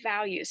read The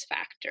Values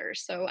Factor.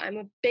 So I'm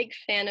a big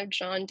fan of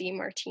John D.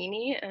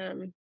 Martini.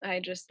 I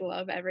just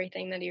love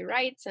everything that he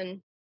writes.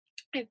 And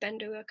I've been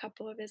to a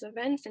couple of his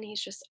events and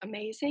he's just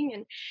amazing.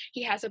 And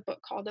he has a book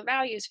called The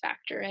Values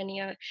Factor. And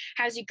he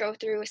has you go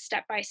through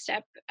step by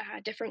step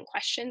different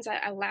questions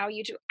that allow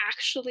you to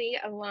actually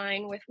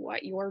align with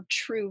what your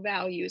true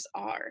values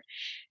are.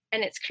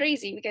 And it's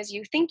crazy because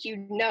you think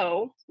you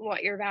know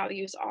what your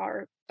values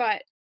are,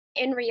 but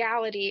in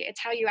reality, it's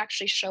how you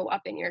actually show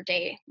up in your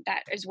day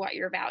that is what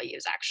your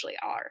values actually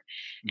are.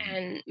 Mhm.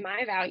 And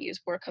my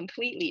values were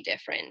completely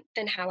different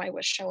than how I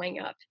was showing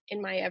up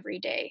in my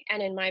everyday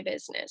and in my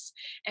business.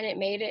 And it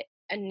made it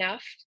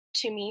enough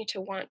to me to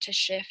want to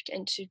shift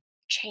and to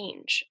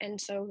change. And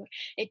so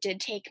it did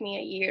take me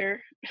a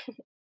year,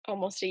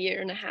 almost a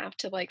year and a half,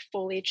 to like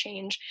fully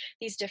change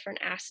these different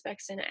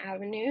aspects and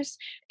avenues,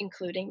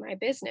 including my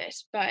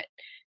business. But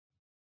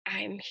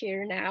I'm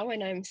here now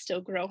and I'm still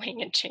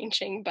growing and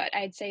changing, but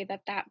I'd say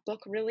that that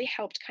book really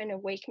helped kind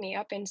of wake me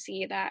up and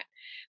see that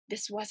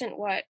this wasn't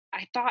what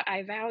I thought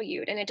I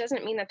valued. And it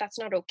doesn't mean that that's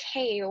not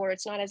okay or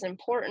it's not as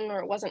important or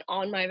it wasn't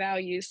on my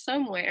values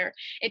somewhere.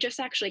 It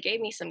just actually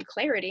gave me some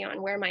clarity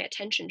on where my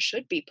attention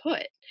should be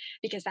put,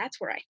 because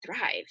that's where I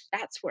thrive,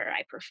 that's where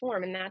I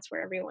perform, and that's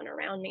where everyone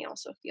around me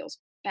also feels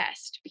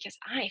best because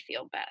I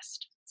feel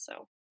best.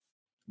 So,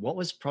 What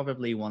was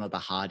probably one of the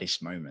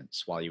hardest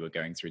moments while you were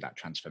going through that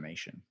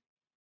transformation?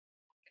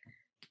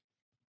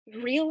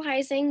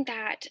 realizing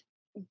that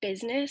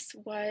business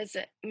was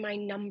my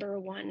number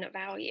one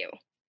value,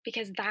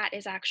 because that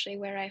is actually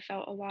where I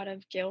felt a lot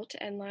of guilt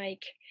and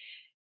like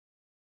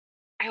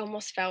I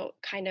almost felt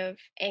kind of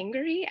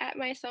angry at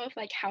myself.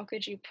 Like, how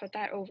could you put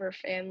that over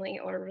family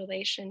or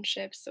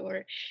relationships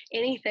or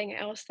anything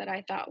else that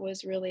I thought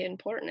was really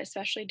important,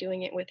 especially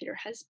doing it with your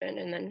husband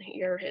and then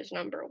you're his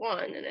number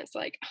one? And it's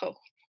like, oh,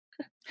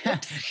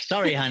 whoops.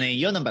 Sorry, honey,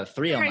 you're number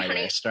 3 on Sorry, my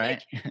honey. list, Like,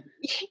 right?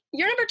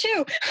 you're number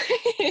two.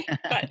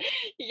 But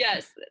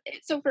yes,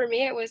 so for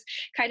me, it was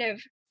kind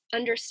of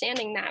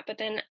understanding that. But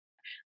then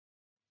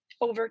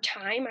over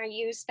time, I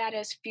used that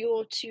as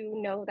fuel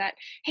to know that,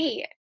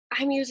 hey,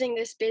 I'm using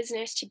this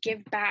business to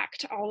give back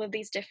to all of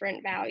these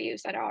different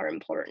values that are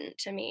important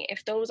to me.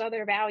 If those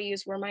other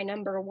values were my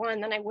number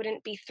one, then I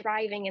wouldn't be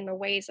thriving in the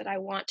ways that I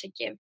want to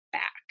give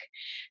back.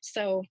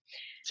 So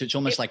So it's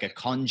almost it like a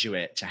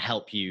conduit to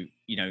help you,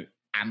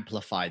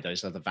 amplify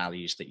those other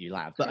values that you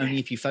have, but only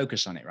if you correct.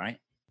 focus on it, right?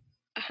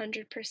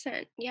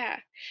 100%. Yeah.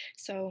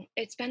 So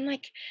it's been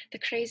like the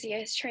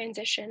craziest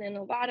transition and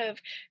a lot of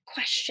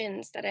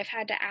questions that I've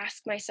had to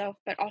ask myself,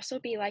 but also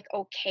be like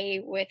okay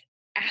with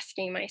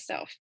asking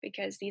myself,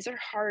 because these are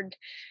hard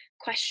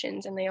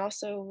questions and they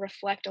also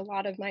reflect a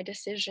lot of my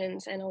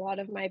decisions and a lot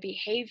of my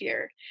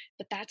behavior.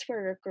 But that's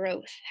where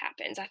growth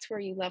happens. That's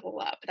where you level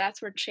up.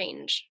 That's where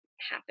change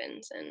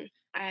happens. And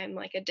I'm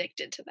like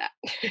addicted to that.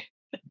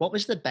 What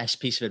was the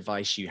best piece of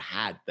advice you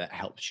had that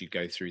helped you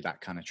go through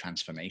that kind of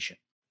transformation?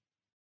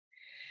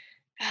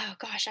 Oh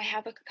gosh, I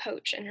have a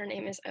coach and her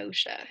name is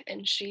Osha,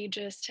 and she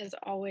just has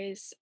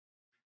always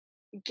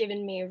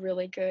given me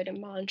really good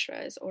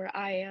mantras or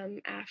I am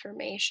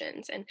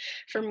affirmations. And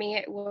for me,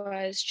 it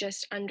was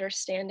just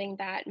understanding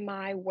that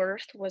my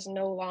worth was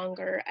no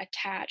longer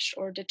attached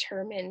or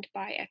determined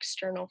by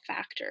external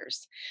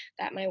factors,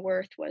 that my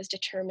worth was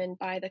determined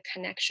by the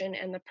connection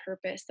and the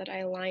purpose that I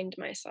aligned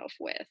myself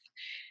with.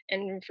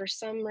 And for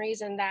some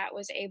reason, that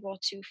was able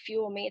to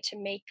fuel me to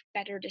make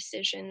better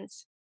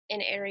decisions in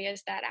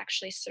areas that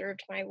actually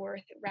served my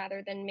worth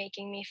rather than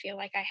making me feel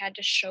like I had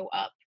to show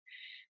up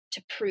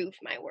to prove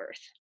my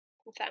worth,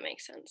 if that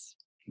makes sense.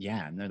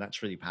 Yeah, no,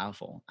 that's really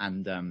powerful.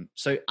 And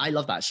so I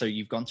love that. So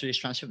you've gone through this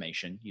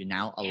transformation. You're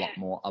now a Yeah. lot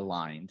more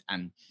aligned,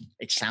 and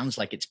it sounds Yes.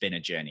 like it's been a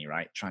journey,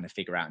 right? Trying to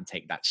figure out and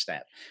take that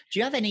step. Do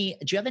you have any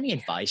Yeah.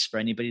 advice for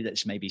anybody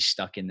that's maybe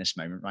stuck in this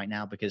moment right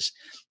now? Because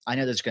I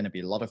know there's going to be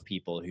a lot of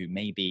people who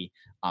maybe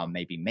are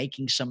maybe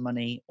making some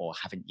money or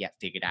haven't yet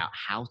figured out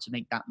how to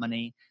make that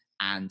money.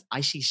 And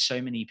I see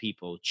so many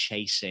people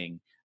chasing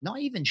not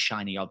even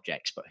shiny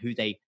objects, but who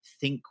they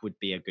think would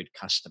be a good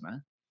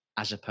customer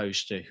as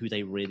opposed to who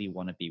they really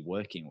want to be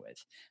working with.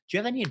 Do you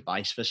have any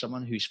advice for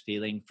someone who's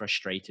feeling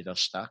frustrated or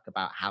stuck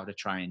about how to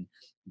try and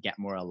get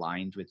more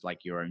aligned with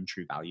like your own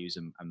true values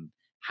and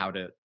how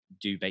to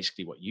do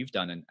basically what you've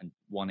done and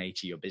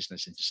 180 your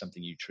business into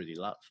something you truly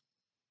love?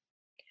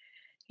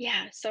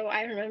 Yeah. So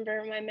I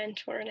remember my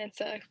mentor, and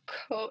it's a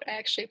quote I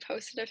actually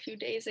posted a few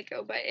days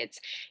ago, but it's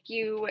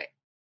you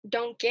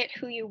don't get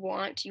who you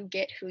want, you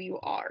get who you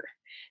are.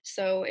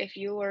 So if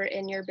you are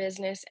in your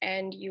business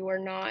and you are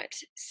not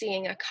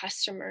seeing a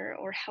customer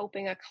or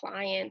helping a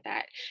client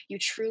that you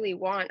truly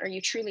want or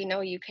you truly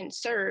know you can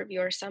serve,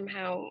 you're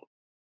somehow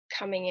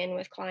coming in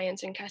with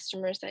clients and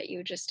customers that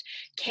you just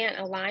can't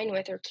align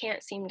with or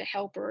can't seem to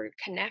help or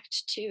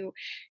connect to.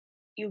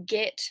 You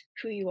get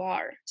who you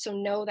are. So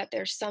know that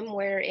there's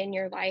somewhere in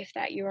your life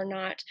that you're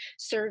not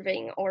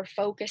serving or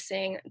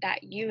focusing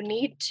that you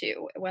need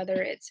to,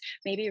 whether it's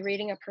maybe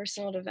reading a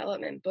personal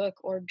development book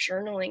or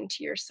journaling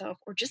to yourself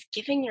or just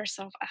giving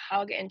yourself a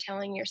hug and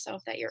telling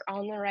yourself that you're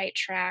on the right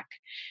track,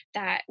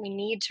 that we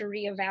need to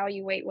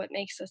reevaluate what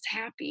makes us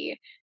happy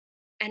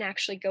and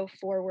actually go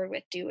forward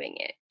with doing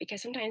it.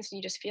 Because sometimes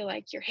you just feel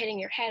like you're hitting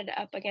your head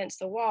up against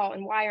the wall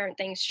and why aren't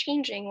things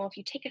changing? Well, if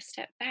you take a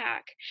step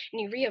back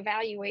and you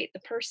reevaluate the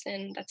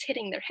person that's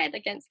hitting their head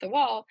against the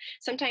wall,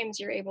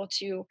 sometimes you're able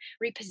to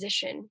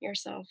reposition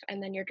yourself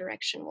and then your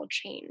direction will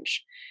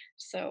change.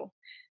 So,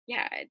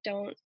 yeah,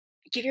 don't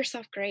give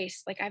yourself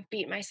grace. Like, I've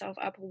beat myself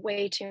up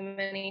way too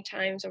many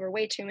times over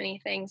way too many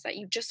things that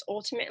you just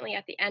ultimately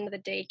at the end of the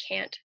day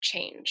can't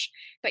change.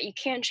 But you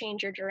can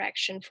change your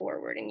direction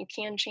forward, and you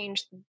can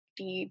change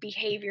the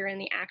behavior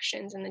and the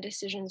actions and the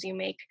decisions you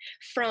make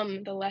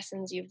from the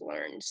lessons you've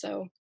learned.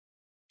 So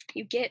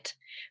you get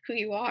who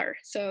you are.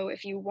 So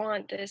if you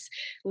want this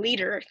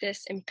leader,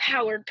 this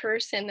empowered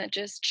person that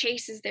just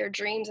chases their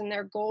dreams and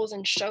their goals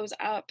and shows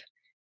up,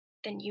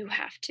 then you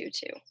have to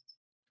too,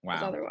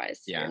 because Wow.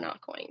 otherwise you're Yeah. not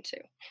going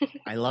to.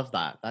 I love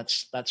that.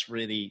 That's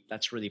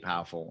really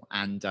powerful.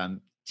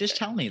 And just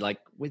tell me, like,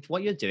 with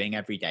what you're doing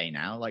every day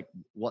now, like,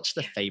 what's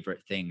the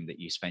favorite thing that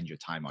you spend your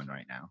time on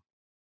right now?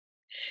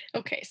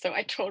 Okay, so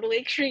I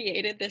totally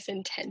created this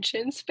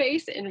intention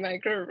space in my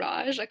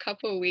garage a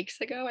couple of weeks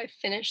ago. I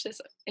finished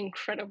this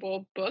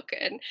incredible book,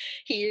 and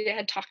he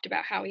had talked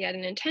about how he had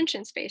an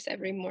intention space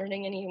every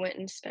morning, and he went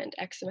and spent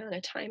X amount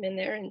of time in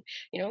there and,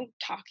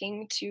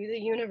 talking to the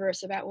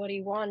universe about what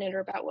he wanted or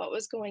about what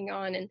was going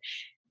on. And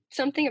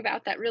something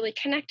about that really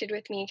connected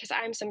with me because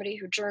I'm somebody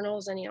who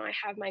journals and, I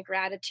have my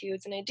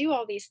gratitudes and I do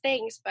all these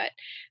things, but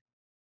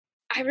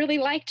I really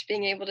liked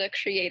being able to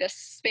create a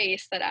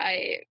space that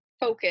I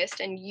focused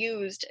and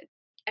used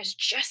as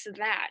just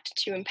that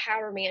to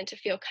empower me and to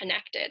feel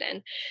connected.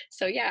 And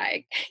so, yeah,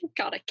 I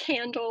got a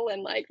candle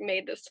and like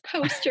made this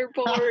poster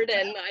board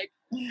and like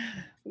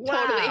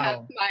totally have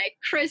Wow. my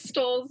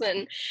crystals.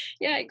 And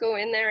yeah, I go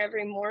in there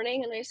every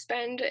morning and I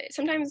spend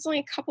sometimes it's only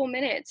a couple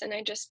minutes and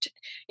I just,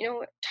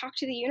 talk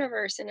to the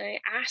universe and I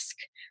ask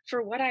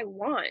for what I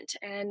want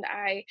and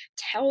I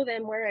tell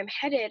them where I'm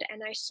headed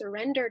and I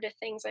surrender to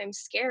things I'm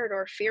scared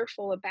or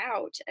fearful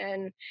about.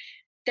 And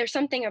there's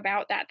something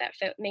about that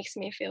makes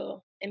me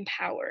feel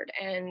empowered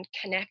and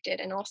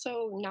connected and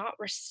also not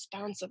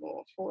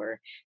responsible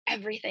for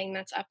everything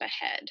that's up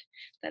ahead,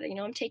 that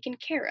I'm taken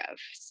care of.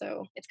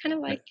 So it's kind of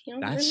like,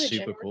 That's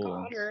religion super or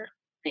cool. God or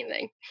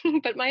anything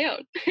but my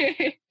own.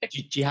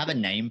 Do you have a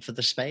name for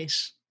the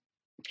space?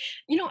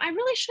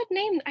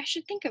 I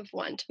should think of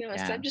one, to be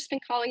honest, because Yeah. I've just been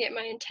calling it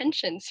my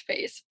intention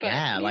space. But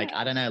Yeah, like, yeah.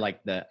 I don't know,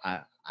 like,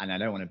 and I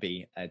don't want to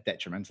be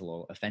detrimental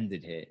or offend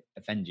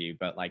you,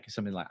 but like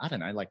something like, I don't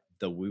know, like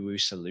the Woo Woo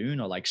Saloon,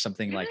 or like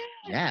something like,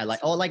 Yeah, yeah,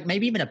 like, or like absolutely.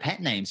 maybe even a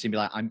pet name. So you'd be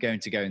like, I'm going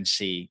to go and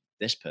see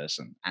this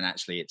person, and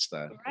actually it's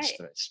Right.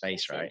 the space,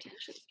 It's the right?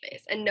 intention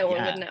space, and no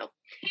one would Yeah, know.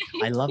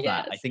 I love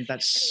that. I Yes, think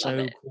that's I love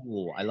so it.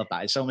 cool. I love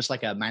that. It's almost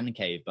like a man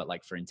cave, but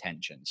like for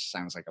intentions.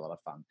 Sounds like a lot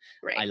of fun.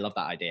 I Right. love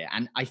that idea.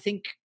 And I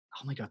think,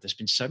 oh my God, there's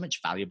been so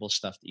much valuable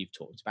stuff that you've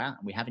talked about.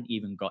 And we haven't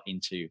even got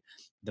into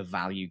the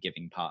value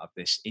giving part of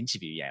this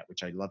interview yet,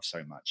 which I love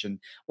so much. And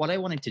what I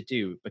wanted to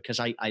do, because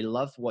I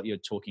love what you're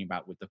talking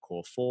about with the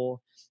core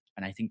four,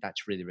 and I think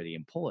that's really, really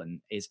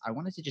important, is I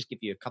wanted to just give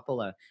you a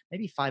couple of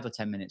maybe 5 or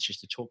 10 minutes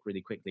just to talk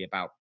really quickly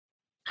about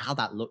how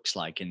that looks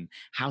like and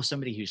how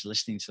somebody who's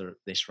listening to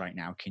this right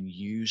now can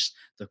use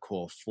the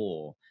core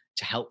four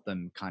to help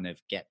them kind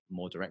of get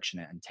more direction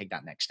and take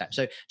that next step.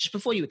 So just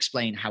before you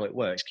explain how it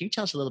works, can you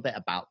tell us a little bit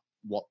about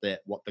what the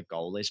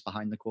goal is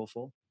behind the core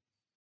four?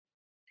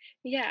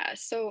 Yeah,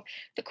 so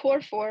the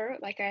core four,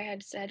 like I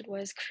had said,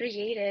 was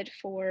created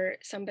for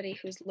somebody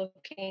who's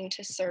looking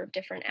to serve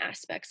different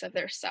aspects of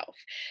their self.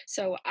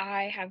 So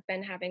I have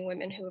been having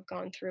women who have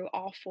gone through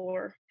all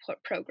four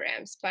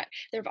programs, but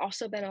there have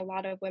also been a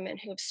lot of women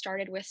who have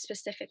started with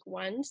specific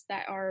ones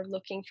that are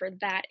looking for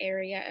that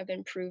area of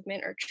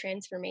improvement or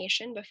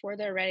transformation before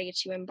they're ready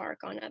to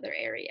embark on other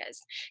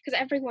areas. Because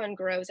everyone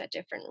grows at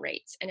different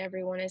rates and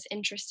everyone is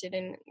interested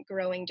in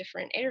growing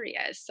different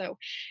areas. So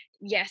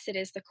yes, it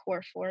is the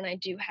core four, and I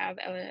do have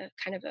a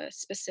kind of a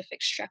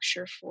specific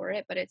structure for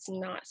it, but it's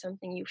not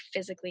something you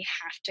physically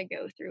have to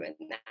go through in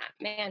that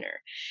manner.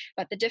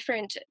 But the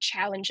different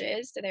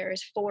challenges,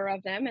 there's four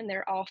of them, and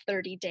they're all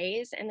 30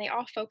 days, and they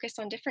all focus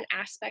on different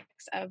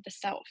aspects of the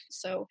self.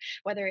 So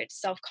whether it's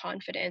self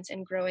confidence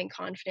and growing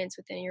confidence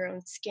within your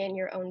own skin,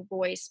 your own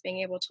voice,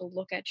 being able to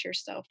look at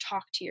yourself,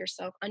 talk to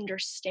yourself,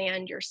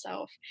 understand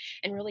yourself,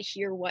 and really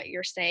hear what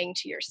you're saying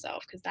to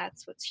yourself, because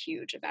that's what's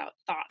huge about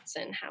thoughts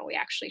and how we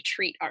actually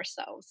treat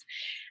ourselves.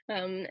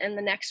 And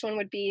the next one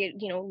would be,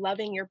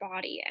 loving your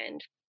body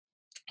and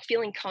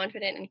feeling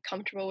confident and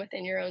comfortable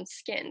within your own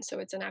skin. So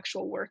it's an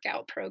actual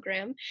workout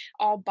program,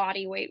 all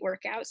body weight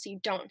workout. So you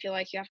don't feel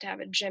like you have to have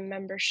a gym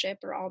membership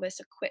or all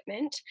this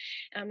equipment.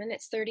 And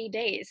it's 30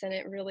 days and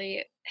it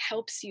really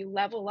helps you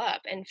level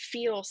up and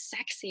feel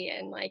sexy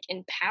and like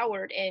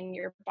empowered in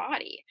your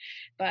body.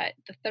 But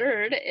the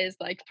third is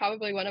like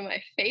probably one of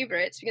my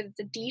favorites because it's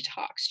a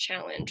detox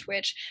challenge,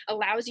 which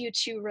allows you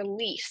to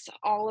release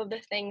all of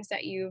the things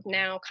that you've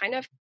now kind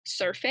of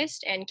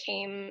surfaced and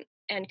came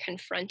and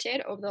confronted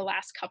over the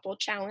last couple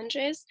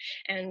challenges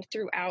and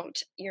throughout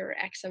your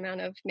X amount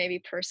of maybe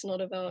personal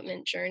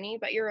development journey,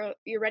 but you're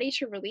ready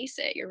to release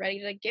it. You're ready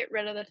to get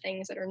rid of the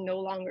things that are no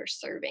longer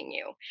serving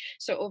you.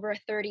 So over a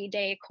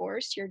 30-day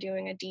course, you're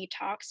doing a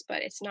detox,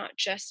 but it's not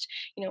just,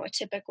 a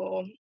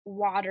typical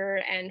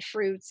water and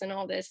fruits and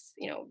all this,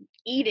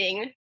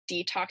 eating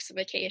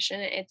detoxification.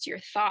 It's your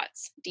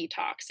thoughts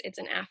detox. It's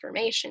an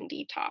affirmation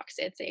detox.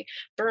 It's a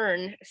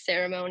burn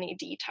ceremony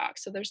detox.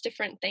 So there's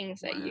different things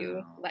that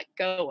you Wow. let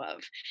go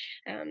of.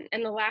 And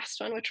the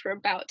last one, which we're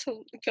about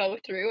to go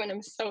through, and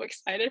I'm so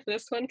excited for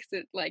this one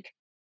because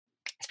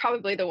it's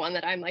probably the one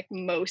that I'm like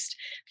most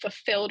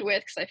fulfilled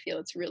with because I feel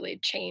it's really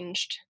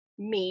changed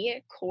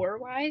me core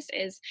wise,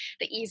 is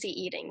the easy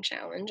eating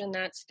challenge, and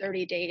that's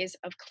 30 days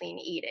of clean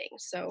eating.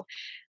 So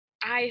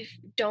I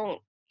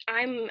don't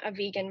I'm a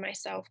vegan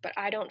myself, but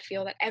I don't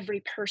feel that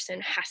every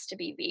person has to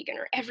be vegan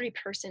or every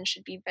person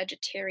should be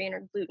vegetarian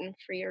or gluten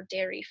free or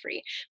dairy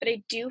free. But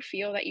I do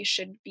feel that you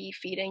should be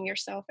feeding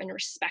yourself and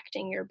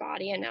respecting your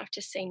body enough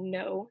to say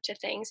no to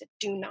things that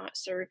do not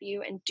serve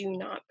you and do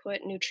not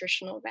put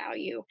nutritional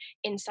value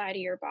inside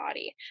of your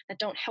body, that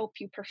don't help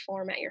you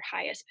perform at your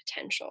highest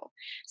potential.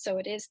 So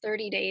it is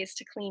 30 days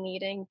to clean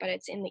eating, but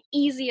it's in the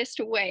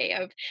easiest way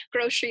of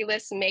grocery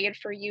lists made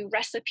for you,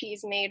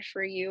 recipes made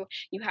for you.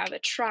 You have a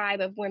tribe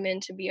of women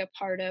to be a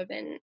part of,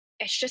 and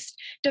it's just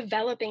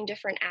developing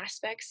different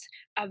aspects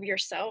of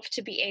yourself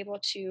to be able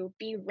to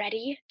be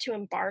ready to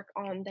embark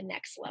on the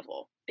next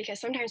level, because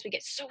sometimes we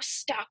get so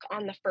stuck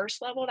on the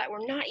first level that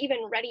we're not even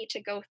ready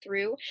to go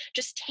through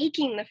just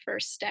taking the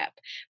first step.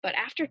 But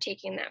after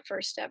taking that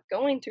first step,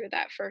 going through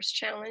that first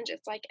challenge,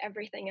 it's like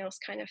everything else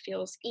kind of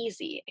feels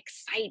easy,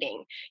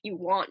 exciting. You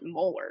want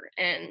more.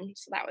 And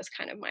so that was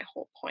kind of my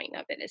whole point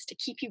of it, is to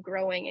keep you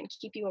growing and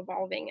keep you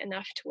evolving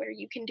enough to where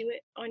you can do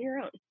it on your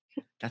own.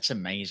 That's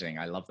amazing.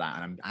 I love that.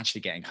 And I'm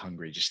actually getting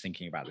hungry just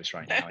thinking about this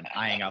right now and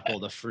eyeing up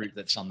all the fruit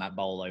that's on that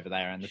bowl over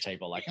there on the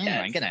table. Like, I'm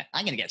Yes.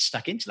 gonna get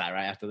stuck into that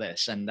right after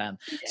this. And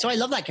so I Yes.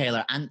 love that,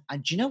 Kayla. And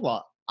do you know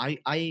what?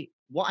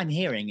 What I'm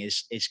hearing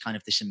is kind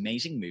of this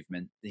amazing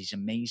movement, these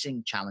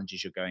amazing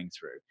challenges you're going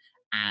through.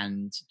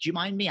 And do you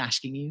mind me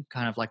asking you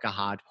kind of like a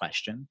hard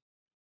question?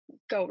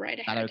 Go right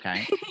Is that ahead.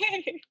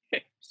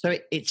 okay? So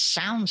it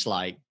sounds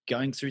like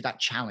going through that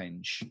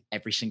challenge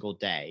every single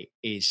day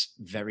is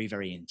very,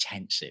 very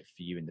intensive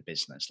for you in the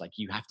business. Like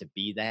you have to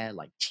be there,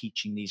 like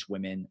teaching these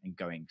women and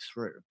going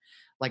through.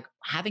 Like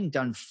having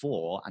done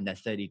four and they're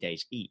 30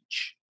 days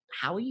each,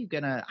 how are you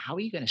gonna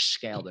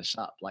scale this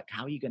up? Like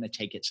how are you gonna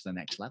take it to the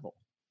next level?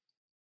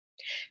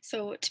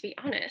 So, to be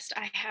honest,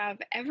 I have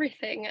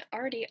everything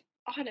already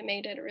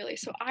automated really.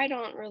 So, I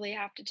don't really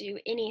have to do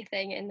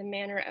anything in the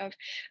manner of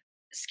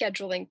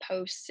scheduling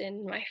posts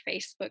in my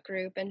Facebook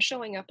group and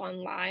showing up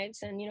on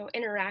lives and,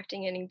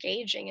 interacting and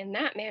engaging in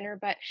that manner.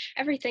 But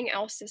everything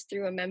else is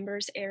through a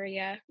members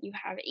area. You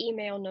have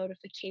email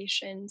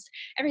notifications,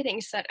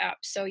 everything's set up.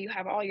 So you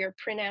have all your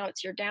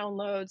printouts, your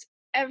downloads,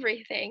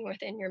 everything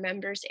within your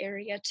members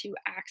area to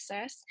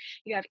access.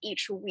 You have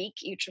each week,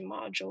 each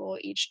module,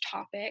 each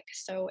topic.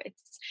 So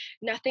it's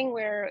nothing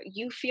where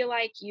you feel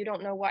like you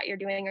don't know what you're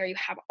doing or you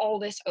have all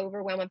this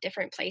overwhelm of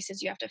different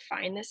places you have to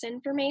find this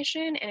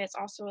information. And it's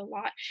also a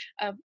lot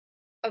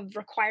of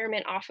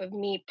requirement off of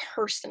me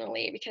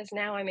personally, because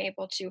now I'm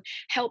able to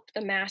help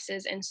the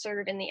masses and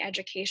serve in the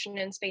education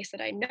and space that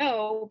I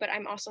know, but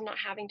I'm also not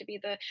having to be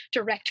the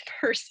direct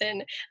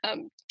person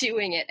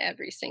doing it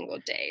every single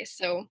day.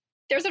 So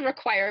there's a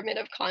requirement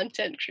of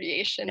content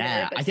creation there,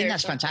 Yeah, but I think there's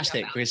that's something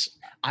fantastic about because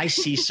I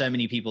see so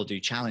many people do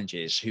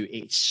challenges who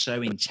it's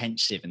so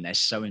intensive and they're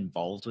so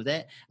involved with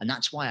it. And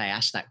that's why I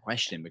asked that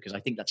question, because I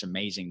think that's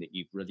amazing that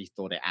you've really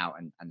thought it out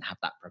and have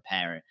that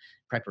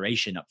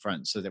preparation up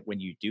front so that when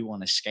you do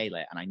want to scale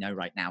it, and I know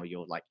right now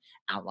you're like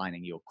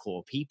outlining your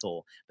core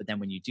people, but then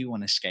when you do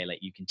want to scale it,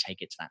 you can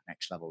take it to that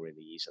next level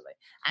really easily.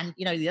 And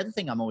the other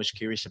thing I'm always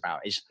curious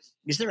about is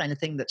there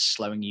anything that's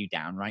slowing you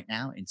down right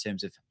now in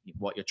terms of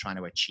what you're trying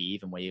to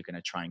achieve and where you're going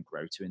to try and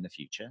grow to in the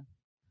future?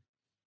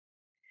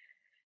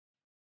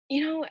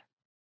 you know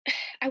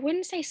I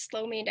wouldn't say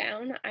slow me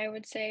down. I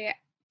would say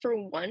for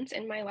once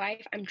in my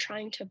life I'm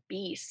trying to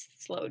be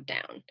slowed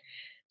down.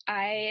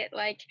 I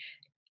like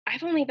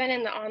I've only been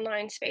in the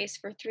online space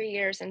for 3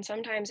 years, and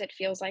sometimes it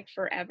feels like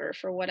forever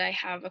for what I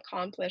have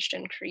accomplished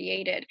and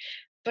created.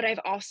 But I've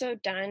also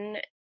done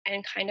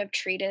and kind of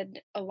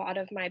treated a lot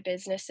of my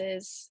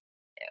businesses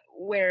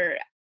where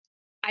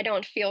I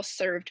don't feel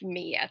served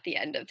me at the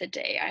end of the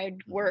day. I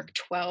Mhm. work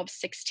 12,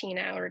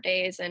 16-hour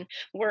days and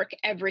work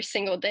every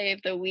single day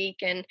of the week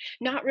and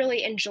not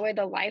really enjoy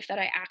the life that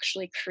I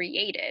actually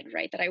created,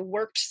 right? That I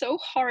worked so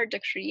hard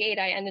to create,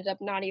 I ended up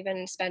not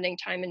even spending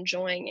time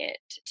enjoying it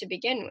to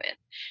begin with.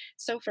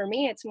 So for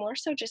me, it's more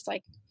so just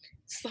like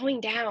slowing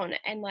down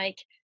and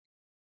like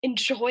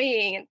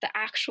enjoying the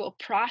actual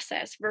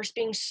process versus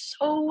being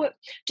so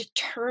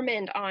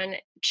determined on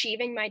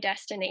achieving my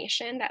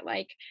destination that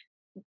like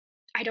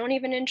I don't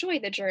even enjoy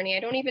the journey. I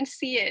don't even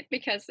see it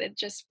because it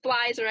just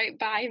flies right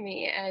by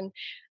me. And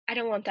I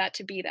don't want that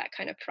to be that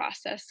kind of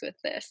process with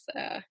this.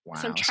 So I'm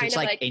Wow. So trying it's to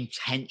like like,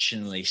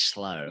 intentionally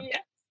slow. yeah,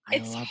 I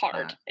it's love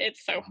hard. that.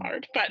 It's so Mhm,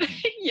 hard. But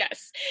mhm.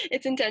 yes,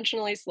 it's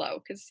intentionally slow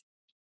because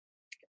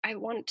I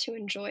want to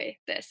enjoy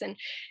this. And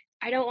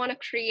I don't want to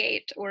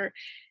create or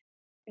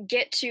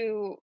get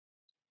to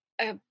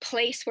a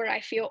place where I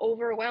feel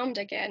overwhelmed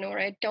again, or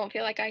I don't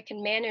feel like I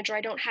can manage, or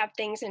I don't have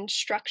things in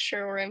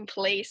structure or in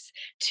place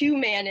to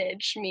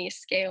manage me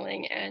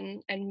scaling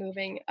and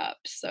moving up.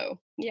 So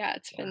yeah,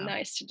 it's been Wow.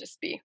 nice to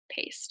just be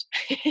paced.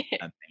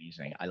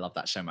 Amazing. I love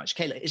that so much.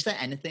 Kayla, is there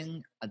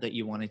anything that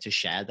you wanted to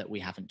share that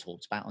we haven't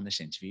talked about on this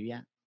interview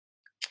yet?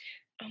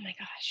 Oh my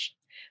gosh.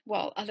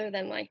 Well, other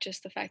than like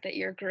just the fact that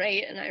you're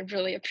great and I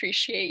really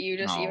appreciate you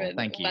just Oh, even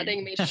thank you.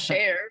 letting me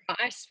share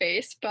my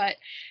space, but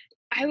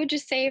I would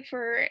just say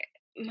for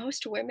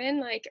most women,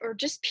 like, or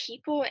just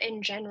people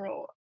in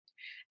general,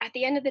 at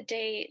the end of the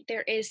day,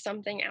 there is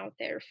something out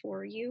there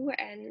for you.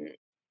 And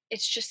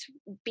it's just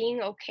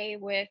being okay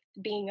with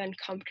being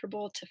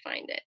uncomfortable to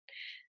find it.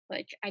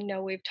 Like, I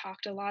know we've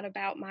talked a lot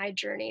about my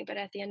journey, but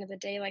at the end of the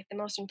day, like, the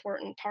most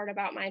important part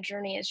about my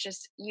journey is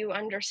just you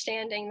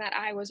understanding that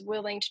I was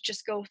willing to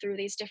just go through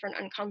these different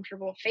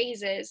uncomfortable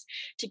phases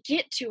to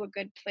get to a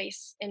good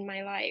place in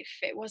my life.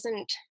 It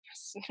wasn't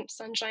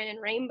sunshine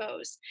and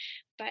rainbows,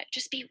 but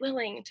just be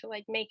willing to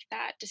like make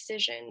that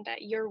decision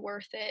that you're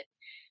worth it.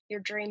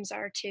 Your dreams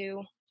are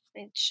too.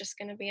 It's just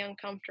going to be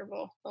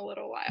uncomfortable a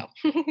little while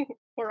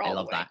or I all the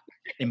love way. that.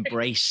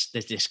 Embrace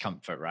the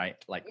discomfort, right?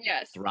 Like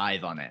Yes.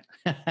 thrive on it.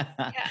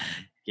 Yeah.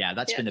 Yeah,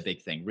 that's been a Yes.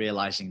 big thing.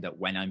 Realizing that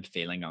when I'm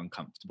feeling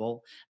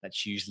uncomfortable,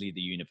 that's usually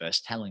the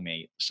universe telling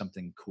me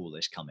something cool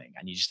is coming.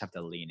 And you just have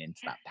to lean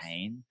into that Yes.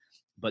 pain,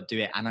 but do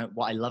it. And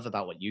what I love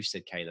about what you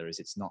said, Kayla, is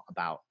it's not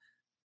about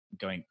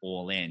going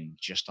all in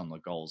just on the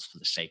goals for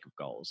the sake of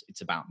goals.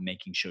 It's about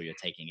making sure you're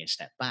taking a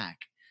step back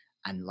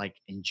and like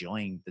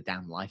enjoying the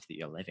damn life that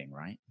you're living,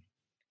 right?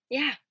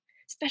 Yeah,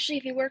 especially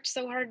if you worked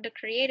so hard to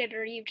create it,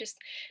 or you just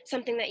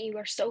something that you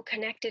are so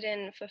connected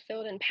and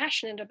fulfilled and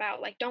passionate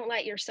about. Like, don't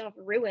let yourself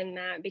ruin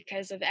that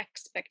because of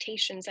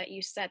expectations that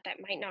you set that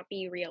might not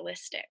be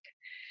realistic.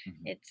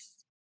 Mhm.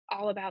 It's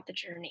all about the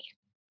journey.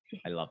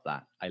 I love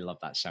that. I love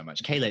that so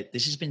much. Kayla,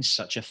 this has been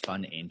such a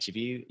fun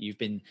interview. You've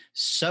been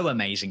so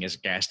amazing as a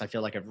guest. I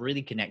feel like I've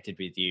really connected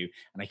with you,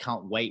 and I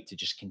can't wait to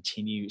just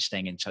continue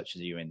staying in touch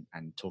with you and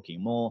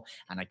talking more.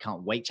 And I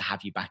can't wait to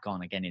have you back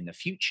on again in the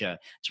future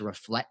to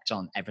reflect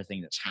on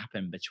everything that's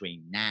happened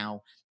between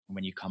now and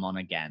when you come on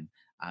again.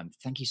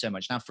 Thank you so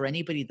much. Now, for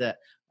anybody that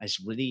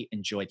has really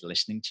enjoyed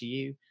listening to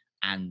you,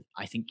 and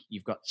I think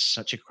you've got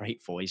such a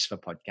great voice for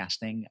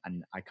podcasting,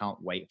 and I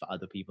can't wait for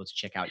other people to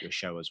check out your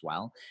show as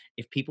well.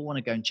 If people want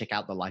to go and check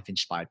out the Life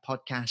Inspired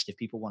podcast, if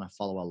people want to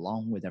follow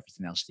along with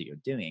everything else that you're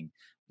doing,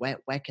 where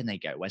can they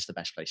go? Where's the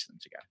best place for them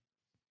to go?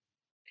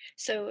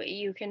 So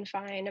you can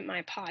find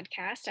my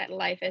podcast at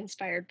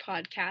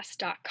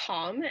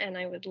lifeinspiredpodcast.com, and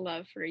I would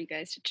love for you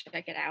guys to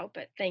check it out.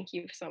 But thank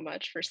you so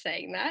much for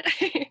saying that.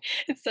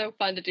 It's so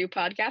fun to do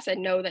podcasts. I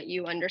know that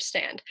you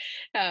understand.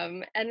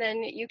 And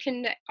then you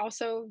can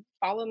also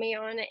follow me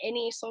on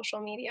any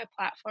social media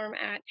platform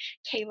at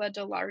Kayla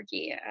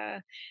Delargy.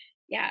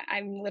 Yeah,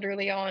 I'm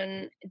literally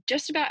on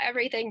just about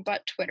everything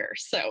but Twitter.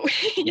 So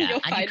Yeah, you'll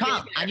find me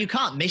there. and you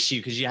can't miss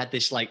you because you had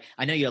this like,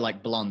 I know you're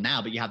like blonde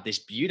now, but you have this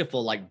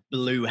beautiful like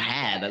blue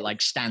hair that Yes.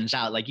 like stands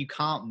out. Like you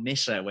can't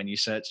miss her when you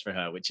search for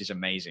her, which is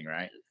amazing,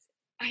 right?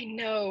 I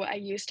know. I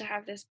used to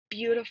have this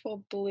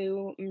beautiful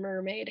blue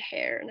mermaid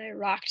hair, and I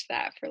rocked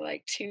that for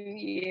like 2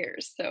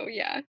 years. So,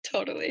 yeah,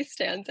 totally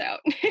stands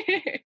out.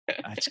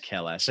 That's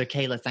killer. So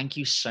Kayla, thank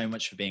you so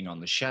much for being on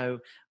the show.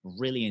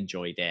 Really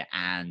enjoyed it.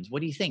 And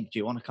what do you think? Do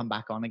you want to come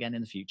back on again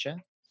in the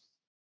future?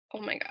 Oh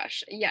my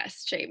gosh.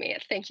 Yes, Jamie.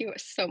 Thank you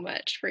so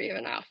much for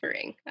even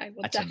offering. I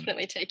will That's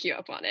definitely take you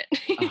up on Oh,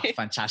 it.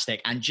 fantastic.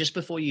 And just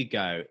before you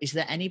go, is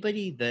there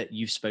anybody that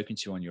you've spoken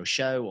to on your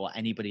show or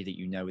anybody that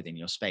you know within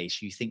your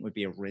space you think would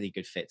be a really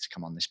good fit to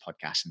come on this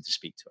podcast and to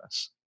speak to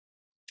us?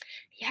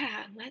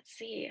 Yeah, let's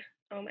see.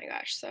 Oh my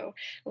gosh. So,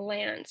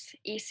 Lance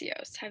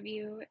Esios, have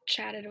you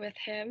chatted with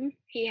him?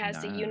 He has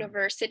the No.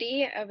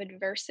 University of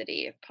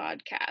Adversity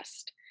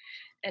podcast,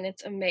 and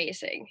it's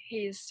amazing.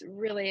 He's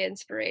really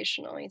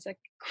inspirational. He's a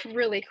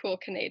really cool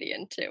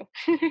Canadian too.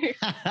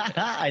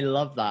 I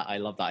love that. I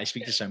love that. I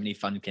speak to so many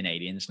fun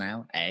Canadians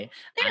now, eh?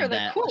 They're And the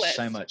they're so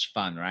coolest. much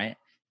fun, right?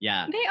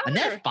 Yeah. They And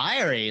they're are.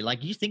 fiery.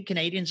 Like you think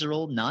Canadians are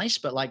all nice,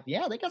 but like,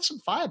 yeah, they got some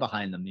fire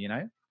behind them, you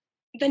know?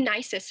 The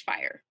nicest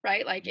fire,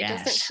 right? Like, it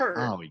doesn't Yes. hurt,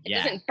 Oh, it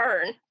yeah. doesn't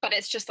burn, but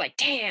it's just like,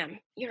 damn,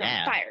 you're on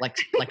Yeah, fire. like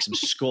some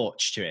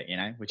scorch to it, you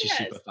know, which is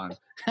super Yes. fun. It's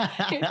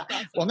Well,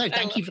 awesome. no, I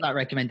thank love you for it. that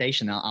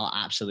recommendation. I'll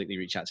absolutely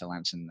reach out to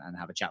Lance and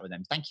have a chat with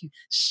them. Thank you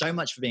so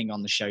much for being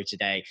on the show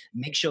today.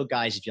 Make sure,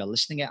 guys, if you're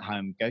listening at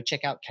home, go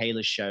check out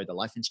Kayla's show, the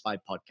Life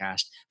Inspired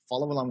podcast.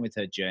 Follow along with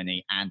her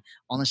journey. And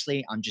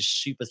honestly, I'm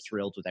just super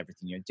thrilled with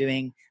everything you're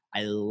doing.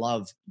 I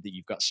love that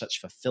you've got such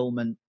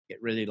fulfillment. It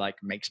really like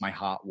makes my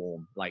heart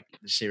warm. Like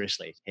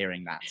seriously,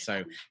 hearing that.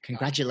 So God.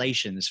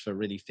 congratulations for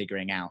really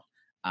figuring out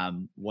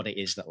what it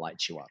is that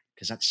lights you up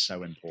because that's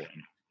so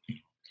important.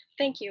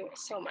 Thank you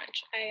so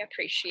much. I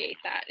appreciate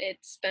that.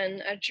 It's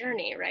been a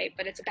journey, right?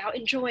 But it's about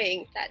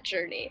enjoying that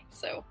journey.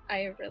 So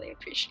I really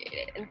appreciate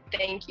it. And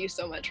thank you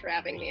so much for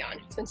having me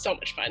on. It's been so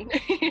much fun.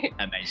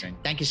 Amazing.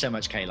 Thank you so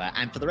much, Kayla.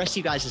 And for the rest of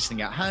you guys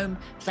listening at home,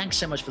 thanks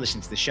so much for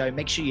listening to the show.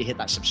 Make sure you hit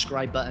that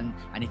subscribe button.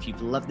 And if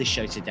you've loved this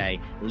show today,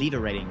 leave a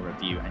rating and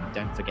review. And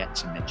don't forget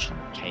to mention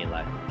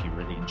Kayla if you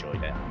really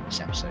enjoyed it on this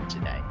episode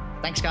today.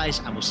 Thanks, guys.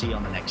 And we'll see you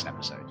on the next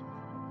episode.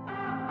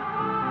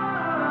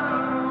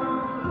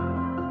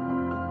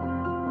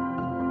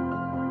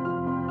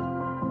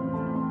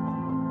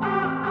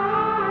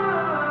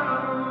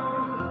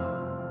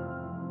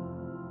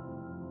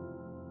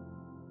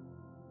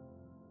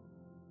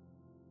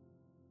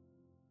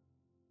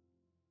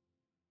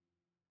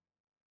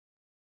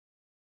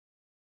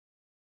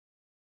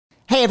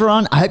 Hey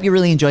everyone, I hope you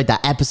really enjoyed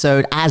that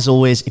episode. As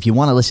always, if you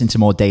want to listen to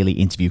more daily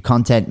interview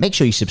content, make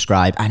sure you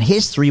subscribe. And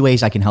here's 3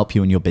 ways I can help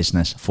you in your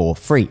business for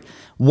free.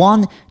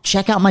 1,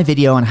 check out my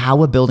video on how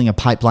we're building a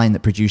pipeline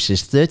that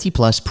produces 30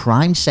 plus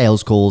prime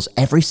sales calls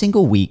every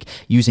single week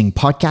using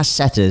podcast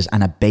setters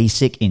and a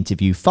basic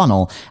interview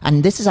funnel.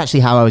 And this is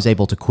actually how I was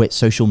able to quit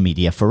social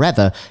media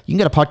forever. You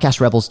can go to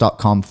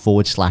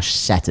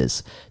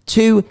podcastrebels.com/setters.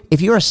 2,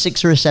 if you're a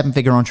 6 or a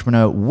 7-figure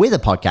entrepreneur with a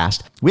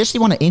podcast, we actually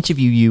want to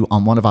interview you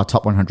on one of our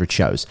top 100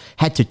 shows.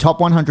 Head to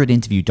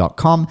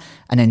top100interview.com.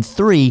 And then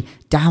 3,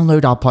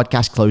 download our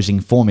podcast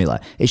closing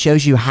formula. It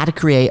shows you how to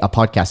create a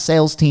podcast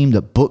sales team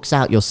that books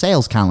out your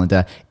sales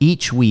calendar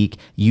each week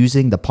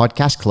using the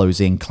podcast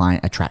closing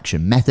client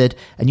attraction method.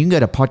 And you can go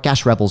to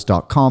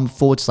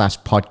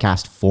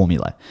podcastrebels.com/podcast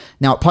formula.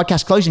 Now at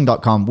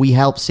podcastclosing.com, we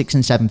help 6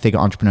 and 7-figure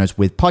entrepreneurs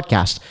with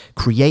podcasts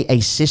create a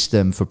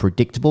system for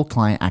predictable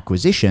client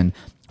acquisition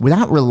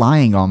without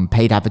relying on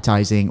paid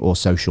advertising or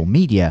social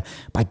media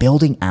by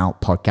building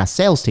out podcast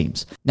sales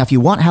teams. Now, if you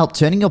want help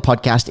turning your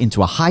podcast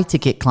into a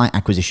high-ticket client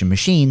acquisition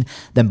machine,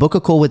 then book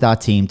a call with our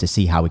team to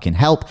see how we can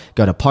help.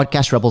 Go to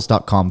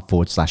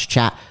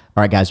podcastrebels.com/chat.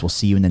 All right, guys, we'll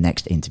see you in the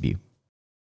next interview.